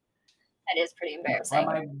embarrassing. That is pretty embarrassing.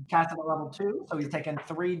 Well, I cast at a level 2, so he's taken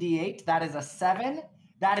 3d8. That is a 7.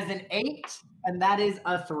 That is an 8, and that is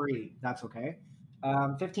a 3. That's okay.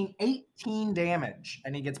 18 damage,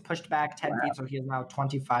 and he gets pushed back 10 feet, so he is now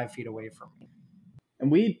 25 feet away from me. And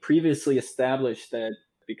we previously established that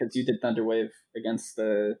because you did Thunderwave against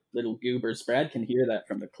the little goobers, Brad can hear that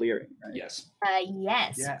from the clearing, right? Yes.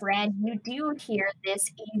 Yes, Brad, you do hear this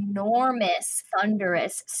enormous,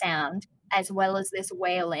 thunderous sound, as well as this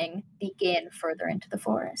wailing begin further into the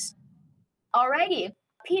forest. Alrighty,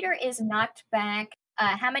 Peter is knocked back,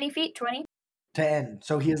 how many feet? 20? 10.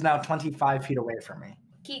 So he is now 25 feet away from me.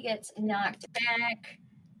 He gets knocked back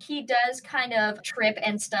He does kind of trip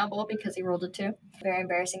and stumble because he rolled a 2. Very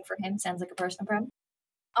embarrassing for him. Sounds like a personal problem.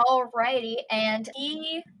 Alrighty, and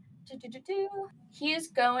he is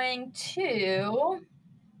going to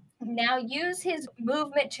now use his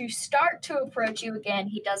movement to start to approach you again.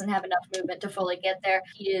 He doesn't have enough movement to fully get there.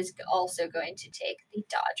 He is also going to take the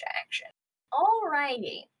dodge action.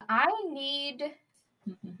 Alrighty, I need,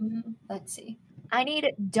 let's see. I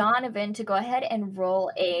need Donovan to go ahead and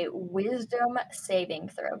roll a wisdom saving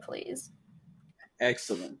throw, please.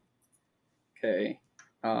 Excellent. Okay.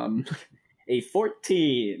 A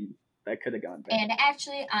 14. That could have gone better. And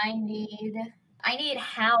actually, I need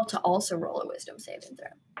Hal to also roll a wisdom saving throw.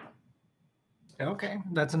 Okay,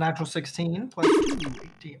 that's a natural 16 plus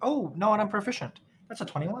 18. Oh, no, and I'm proficient. That's a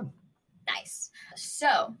 21. Nice.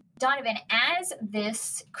 So, Donovan, as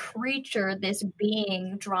this creature, this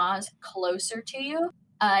being draws closer to you,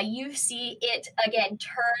 you see it again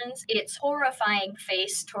turns its horrifying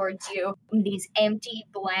face towards you, these empty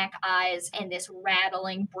black eyes and this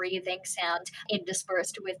rattling breathing sound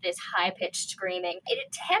interspersed with this high-pitched screaming. It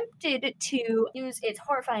attempted to use its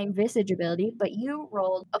horrifying visage ability, but you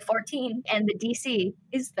rolled a 14 and the DC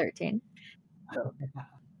is 13.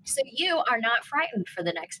 So you are not frightened for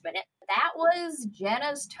the next minute. That was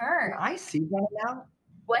Jenna's turn. Can I see Jenna now?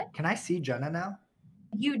 What? Can I see Jenna now?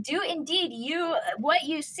 You do indeed. What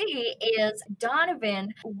you see is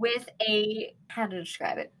Donovan with how to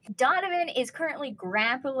describe it? Donovan is currently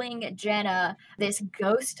grappling Jenna, this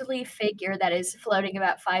ghostly figure that is floating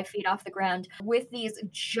about 5 feet off the ground, with these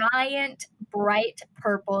giant, bright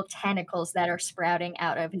purple tentacles that are sprouting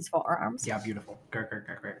out of his forearms. Yeah, beautiful. Great.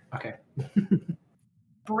 Okay.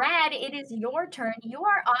 Brad, it is your turn. You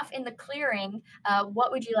are off in the clearing.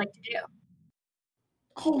 What would you like to do?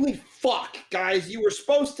 Holy fuck, guys, you were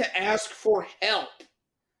supposed to ask for help.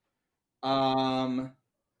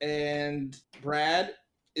 And Brad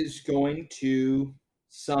is going to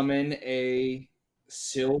summon a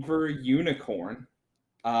silver unicorn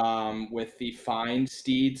with the Find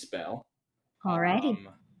Steed spell. Alrighty.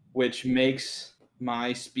 Which makes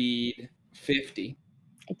my speed 50.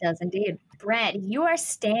 It does indeed. Brad, you are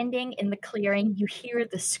standing in the clearing. You hear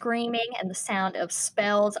the screaming and the sound of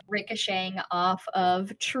spells ricocheting off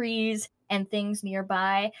of trees and things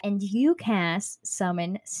nearby, and you cast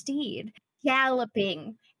Summon Steed.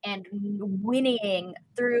 Galloping and whinnying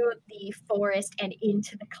through the forest and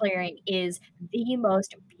into the clearing is the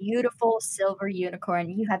most beautiful silver unicorn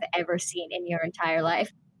you have ever seen in your entire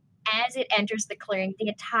life. As it enters the clearing, the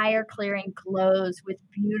entire clearing glows with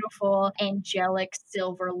beautiful, angelic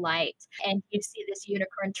silver light. And you see this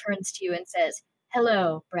unicorn turns to you and says,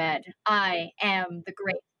 "Hello, Brad. I am the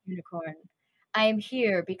great unicorn. I am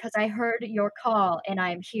here because I heard your call, and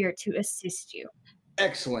I am here to assist you."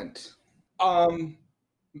 Excellent.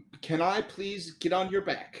 Can I please get on your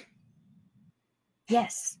back?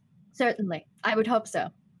 Yes, certainly. I would hope so.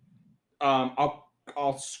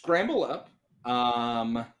 I'll scramble up.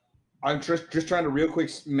 I'm just trying to real quick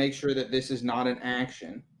make sure that this is not an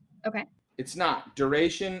action. Okay. It's not.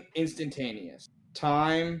 Duration, instantaneous.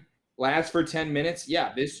 Time, lasts for 10 minutes.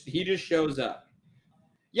 Yeah, he just shows up.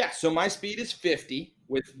 Yeah, so my speed is 50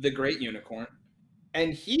 with the Great Unicorn.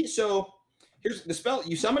 And here's the spell.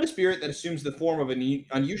 You summon a spirit that assumes the form of an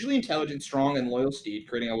unusually intelligent, strong, and loyal steed,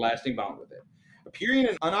 creating a lasting bond with it. Appearing in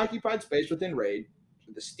an unoccupied space within raid,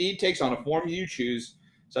 the steed takes on a form you choose,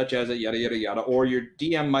 such as a yada yada yada, or your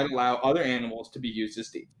DM might allow other animals to be used as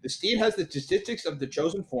steed. The steed has the statistics of the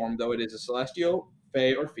chosen form, though it is a celestial,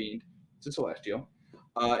 fey, or fiend. It's a celestial,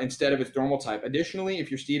 instead of its normal type. Additionally, if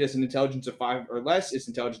your steed has an intelligence of 5 or less, its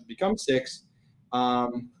intelligence becomes 6.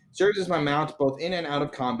 Serves as my mount both in and out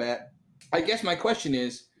of combat. I guess my question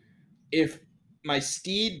is, if my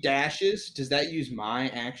steed dashes, does that use my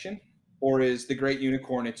action? Or is the Great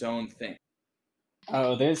Unicorn its own thing?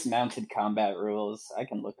 Oh, there's mounted combat rules. I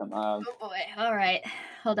can look them up. Oh boy. All right.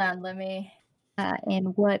 Hold on. Let me.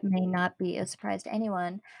 And what may not be a surprise to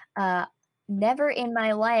anyone, never in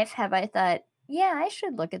my life have I thought, yeah, I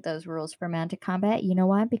should look at those rules for mounted combat. You know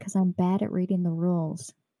why? Because I'm bad at reading the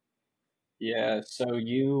rules. Yeah, so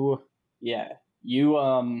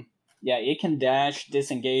it can dash,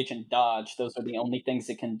 disengage, and dodge. Those are the only things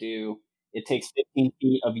it can do. It takes 15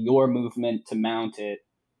 feet of your movement to mount it,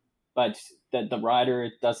 but the rider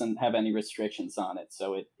doesn't have any restrictions on it,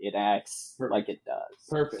 so it acts like it does.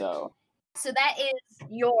 Perfect. So that is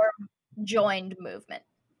your joined movement,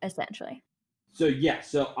 essentially. So yeah,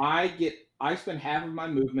 I spend half of my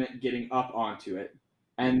movement getting up onto it,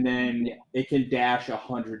 and then it can dash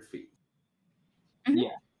 100 feet. Mm-hmm. Yeah.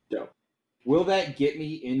 So, will that get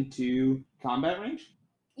me into combat range?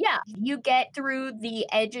 Yeah, you get through the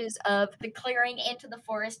edges of the clearing into the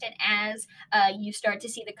forest, and as you start to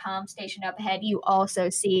see the comm station up ahead, you also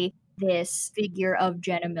see this figure of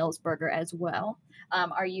Jenna Millsberger as well.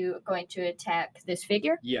 Are you going to attack this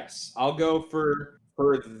figure? Yes, I'll go for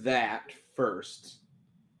that first.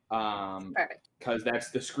 Perfect. Because that's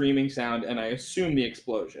the screaming sound, and I assume the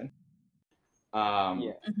explosion.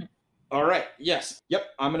 Yeah. All right. Yes. Yep.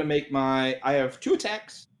 I'm gonna make I have 2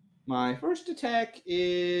 attacks. My first attack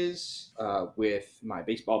is with my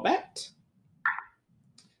baseball bat.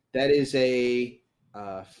 That is a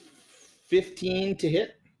 15 to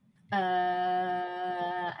hit.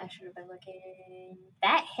 I should have been looking.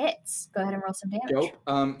 That hits. Go ahead and roll some damage.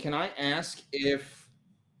 Dope. Can I ask if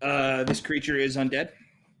this creature is undead?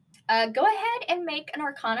 Go ahead and make an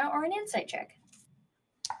Arcana or an Insight check.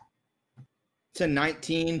 It's a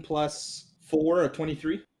 19 plus 4, a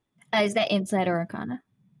 23. Is that Insight or Arcana?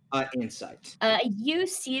 Insight. You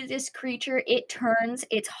see this creature. It turns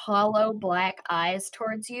its hollow black eyes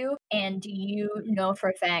towards you, and you know for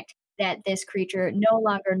a fact that this creature no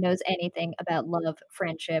longer knows anything about love,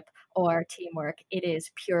 friendship, or teamwork. It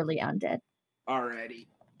is purely undead. Alrighty.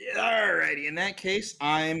 In that case,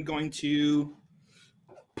 I'm going to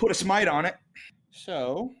put a smite on it.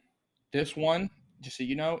 So, this one, just so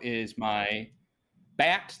you know, is my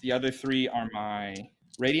bat. The other 3 are my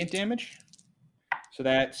radiant damage. So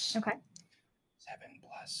that's Okay. 7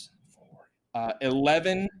 plus 4.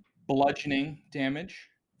 11 bludgeoning damage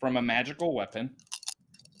from a magical weapon.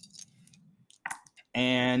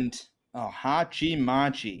 And, Hachi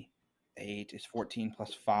Machi. 8 is 14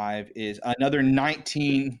 plus 5 is another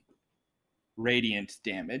 19 radiant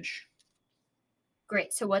damage.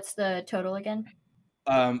 Great. So what's the total again?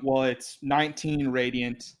 Well, it's 19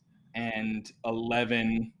 radiant and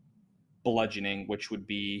 11 bludgeoning, which would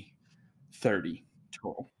be 30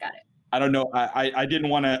 total. Got it. I don't know. I didn't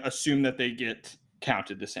want to assume that they get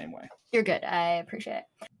counted the same way. You're good. I appreciate it.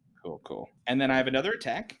 Cool. And then I have another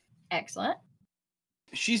attack. Excellent.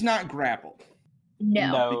 She's not grappled.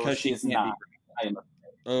 No. Because she she's can't not. be I am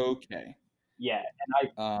afraid. Okay. Yeah,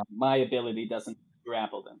 and my ability doesn't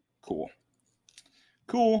grapple them. Cool.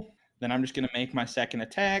 Then I'm just going to make my second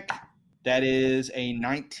attack. That is a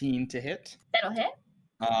 19 to hit. That'll hit.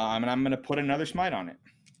 And I'm going to put another smite on it.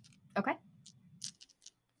 Okay.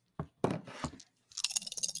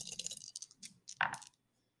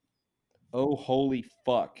 Oh, holy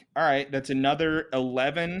fuck. All right, that's another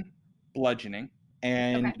 11 bludgeoning.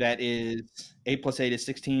 And Okay. that is 8 plus 8 is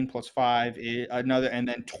 16 plus 5 is another, and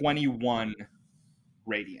then 21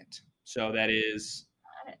 radiant. So that is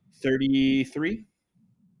 32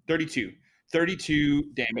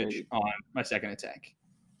 damage on my second attack.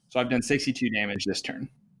 So I've done 62 damage this turn.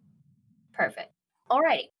 Perfect.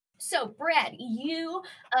 Alrighty. So, Brad, you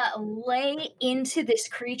lay into this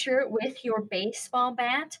creature with your baseball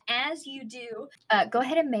bat. As you do, go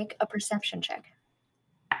ahead and make a perception check.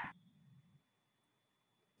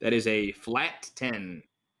 That is a flat 10.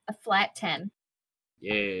 A flat 10.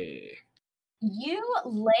 Yeah. You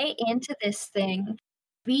lay into this thing,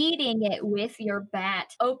 beating it with your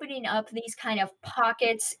bat, opening up these kind of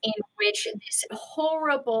pockets in which this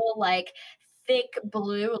horrible, thick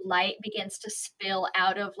blue light begins to spill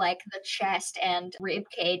out of the chest and rib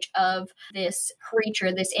cage of this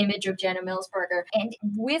creature, this image of Jenna Millsberger. And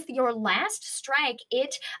with your last strike,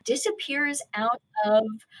 it disappears out of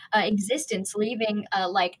existence, leaving a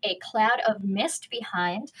cloud of mist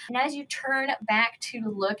behind. And as you turn back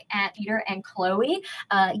to look at Peter and Chloe,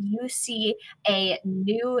 you see a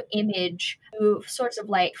new image move, sorts of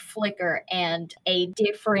flicker, and a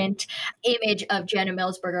different image of Jenna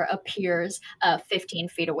Millsberger appears 15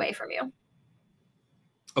 feet away from you.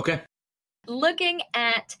 Okay. Looking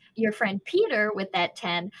at your friend Peter with that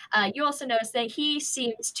 10, you also notice that he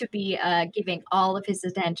seems to be giving all of his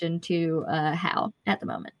attention to Hal at the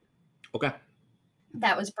moment. Okay.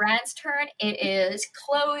 That was Brad's turn. It is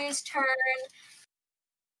Chloe's turn.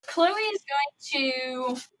 Chloe is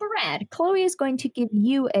going to give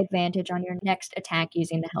you advantage on your next attack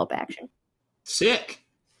using the help action. Sick.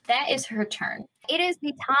 That is her turn. It is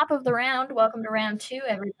the top of the round. Welcome to round 2,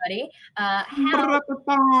 everybody. Hal,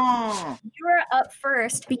 you're up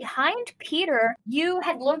first. Behind Peter, you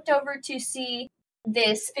had looked over to see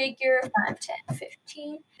this figure, 5, 10,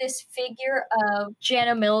 15, this figure of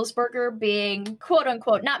Jenna Millsberger being, quote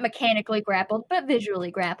unquote, not mechanically grappled, but visually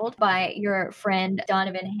grappled by your friend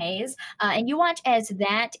Donovan Hayes. And you watch as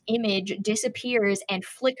that image disappears and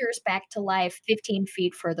flickers back to life 15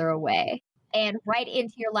 feet further away. And right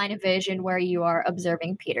into your line of vision where you are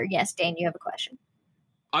observing Peter. Yes, Dane, you have a question.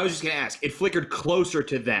 I was just going to ask. It flickered closer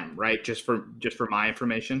to them, right? Just for my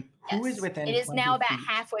information. Who is Yes. within It is 20 now about feet?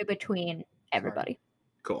 halfway between everybody.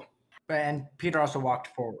 Cool. And Peter also walked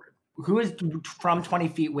forward. Who is from 20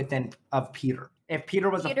 feet within of Peter? If Peter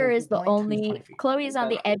was Peter a is the focal point, who's only. 20 feet? Chloe is on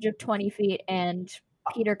the edge of 20 feet, and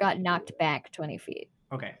Peter got knocked back 20 feet.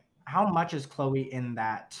 Okay. How much is Chloe in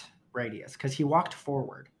that radius? Because he walked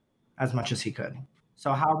forward as much as he could.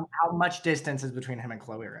 So how much distance is between him and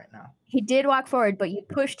Chloe right now? He did walk forward, but you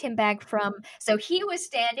pushed him back from. So he was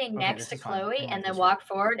standing Okay, next this to is fine. Chloe I'm and like then this walked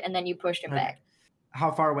forward, and then you pushed him Okay. back. How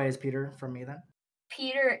far away is Peter from me then?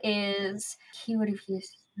 Peter is. He would have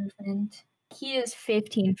used his movement. He is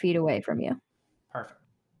 15 feet away from you. Perfect.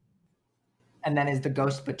 And then is the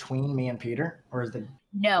ghost between me and Peter? Or is the...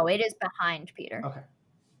 No, it is behind Peter. Okay.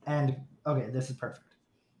 And, okay, this is perfect.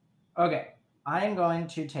 Okay. I am going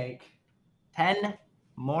to take 10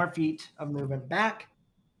 more feet of movement back.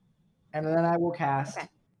 And then I will cast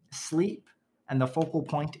Sleep. And the focal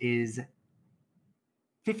point is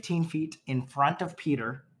 15 feet in front of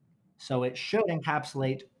Peter. So it should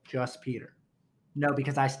encapsulate just Peter. No,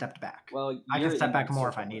 because I stepped back. Well, I can you're step in back that more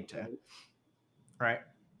if I circle, need to. right? Right?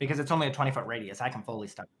 Because it's only a 20-foot radius. I can fully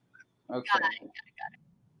step. Okay. Got it.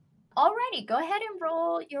 Alrighty, go ahead and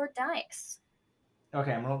roll your dice.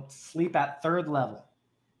 Okay, I'm going to sleep at 3rd level.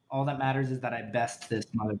 All that matters is that I best this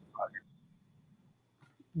motherfucker.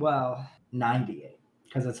 Well, 98.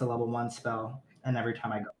 Because it's a level 1 spell. And every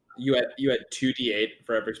time I go. You had 2d8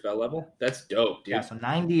 for every spell level? That's dope, dude. Yeah, so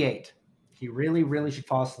 98. He really, really should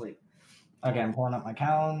fall asleep. Okay, I'm pulling up my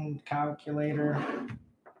calculator.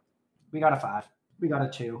 We got a 5. We got a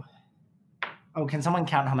 2. Oh, can someone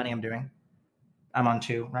count how many I'm doing? I'm on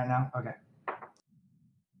 2 right now. Okay.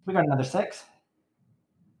 We got another 6.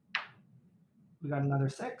 We got another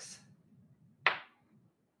 6.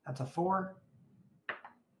 That's a 4.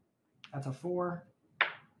 That's a 4.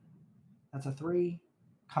 That's a 3.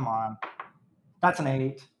 Come on. That's an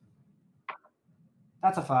 8.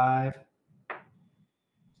 That's a 5.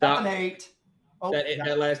 That's an 8. Oh,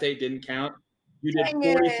 That last 8 didn't count. You did Dang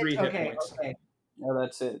it. 43 hit Okay, points. okay. No,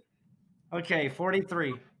 that's it. Okay,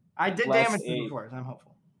 43. I did Last damage 8. before, so I'm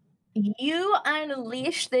hopeful. You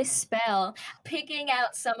unleash this spell, picking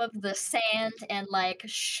out some of the sand and like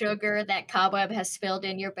sugar that Cobweb has spilled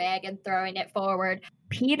in your bag and throwing it forward.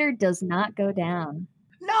 Peter does not go down.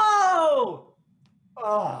 No!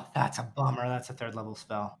 Oh, that's a bummer. That's a 3rd level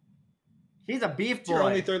spell. He's a beef It's your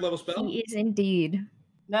only boy. 3rd level spell? He is indeed.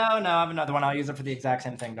 No, I have another one. I'll use it for the exact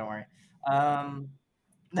same thing. Don't worry.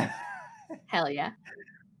 Hell yeah.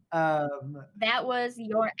 Um, That was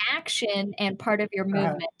your action and part of your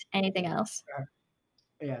movement. Anything else?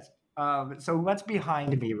 yes. So what's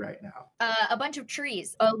behind me right now? A bunch of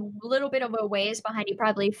trees, a little bit of a ways behind you,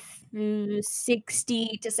 probably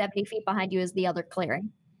 60 to 70 feet behind you is the other clearing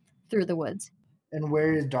through the woods. And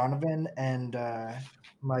where is Donovan and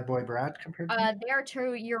my boy Brad compared to me? They are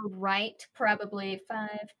to your right, probably 5,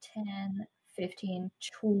 10, 15,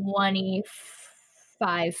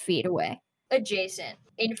 25 feet away. Adjacent,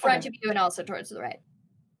 in front of you and also towards the right.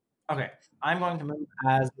 Okay. I'm going to move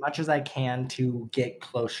as much as I can to get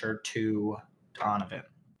closer to Donovan.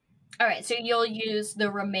 All right, so you'll use the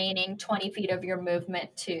remaining 20 feet of your movement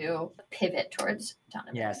to pivot towards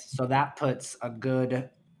Donovan. Yes. So that puts a good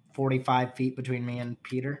 45 feet between me and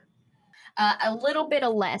Peter. A little bit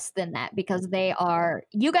less than that because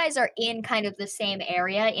you guys are in kind of the same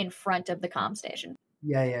area in front of the comm station.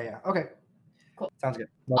 Yeah. Okay. Cool. Sounds good.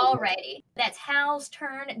 Alrighty. That's Hal's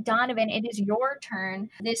turn. Donovan, it is your turn.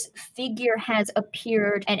 This figure has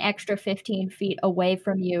appeared an extra 15 feet away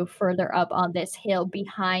from you, further up on this hill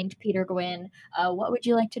behind Peter Gwyn. What would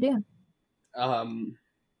you like to do?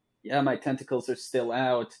 Yeah, my tentacles are still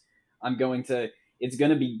out. It's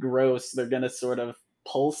gonna be gross. They're gonna sort of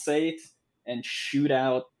pulsate and shoot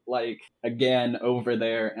out like again over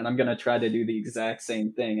there, and I'm gonna try to do the exact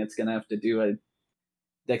same thing. It's gonna have to do a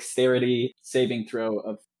dexterity saving throw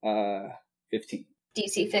of 15.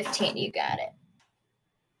 DC 15, you got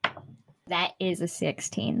it. That is a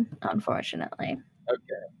 16, unfortunately.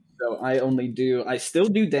 Okay, so I still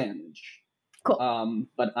do damage. Cool.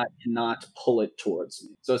 But I cannot pull it towards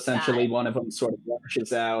me. So essentially one of them sort of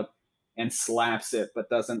rushes out and slaps it, but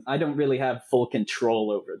I don't really have full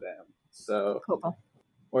control over them. So, cool.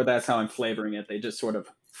 Or that's how I'm flavoring it. They just sort of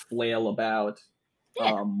flail about.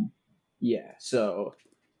 Yeah. So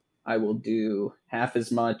I will do half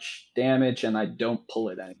as much damage and I don't pull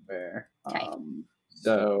it anywhere. Okay.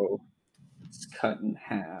 So it's cut in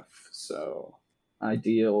half. So I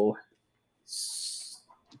deal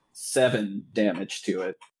 7 damage to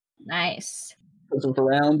it. Nice. Because of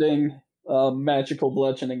rounding, magical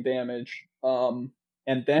bludgeoning damage. And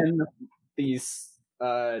and then these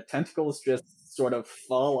tentacles just sort of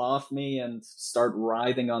fall off me and start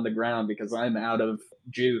writhing on the ground because I'm out of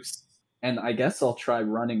juice. And I guess I'll try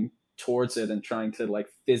running towards it and trying to like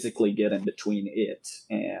physically get in between it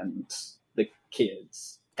and the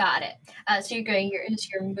kids. Got it. So you're going to use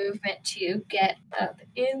your movement to get up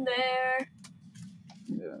in there.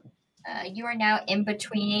 Yeah. You are now in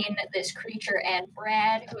between this creature and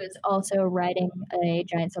Brad, who is Also riding a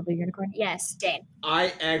giant silver unicorn. yes, Dane.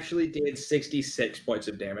 I actually did 66 points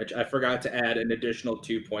of damage. I forgot to add an additional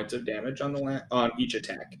 2 points of damage on on each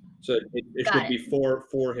attack, so it Got should it. be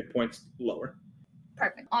four hit points lower.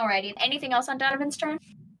 Perfect. Alrighty. Anything else on Donovan's turn?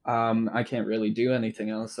 I can't really do anything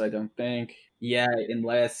else, I don't think. Yeah,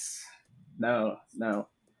 unless no.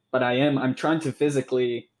 But I'm trying to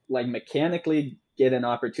physically, like mechanically get an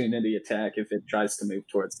opportunity attack if it tries to move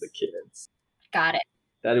towards the kids. Got it.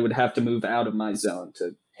 That it would have to move out of my zone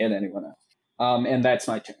to hit anyone else. And that's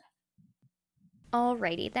my turn.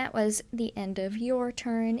 Alrighty, that was the end of your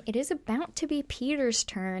turn. It is about to be Peter's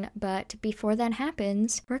turn, but before that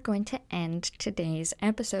happens, we're going to end today's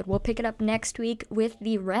episode. We'll pick it up next week with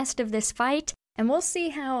the rest of this fight, and we'll see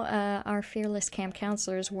how our fearless camp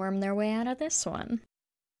counselors worm their way out of this one.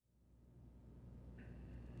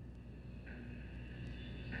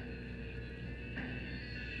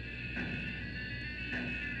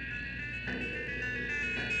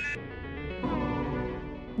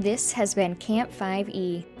 This has been Camp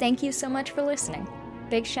 5e. Thank you so much for listening.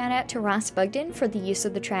 Big shout out to Ross Bugden for the use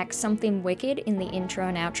of the track Something Wicked in the intro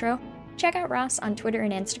and outro. Check out Ross on Twitter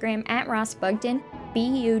and Instagram at Ross Bugden,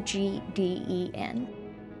 Bugden.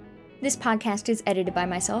 This podcast is edited by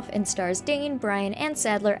myself and stars Dane, Brian, and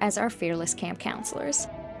Sadler as our fearless camp counselors.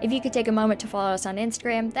 If you could take a moment to follow us on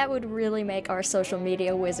Instagram, that would really make our social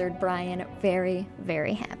media wizard Brian very,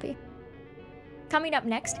 very happy. Coming up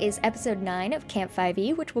next is episode 9 of Camp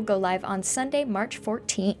 5e, which will go live on Sunday, March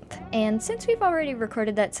 14th. And since we've already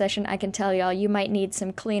recorded that session, I can tell y'all you might need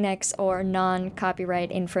some Kleenex or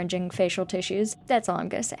non-copyright infringing facial tissues. That's all I'm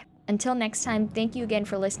gonna say. Until next time, thank you again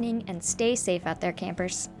for listening, and stay safe out there,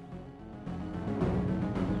 campers.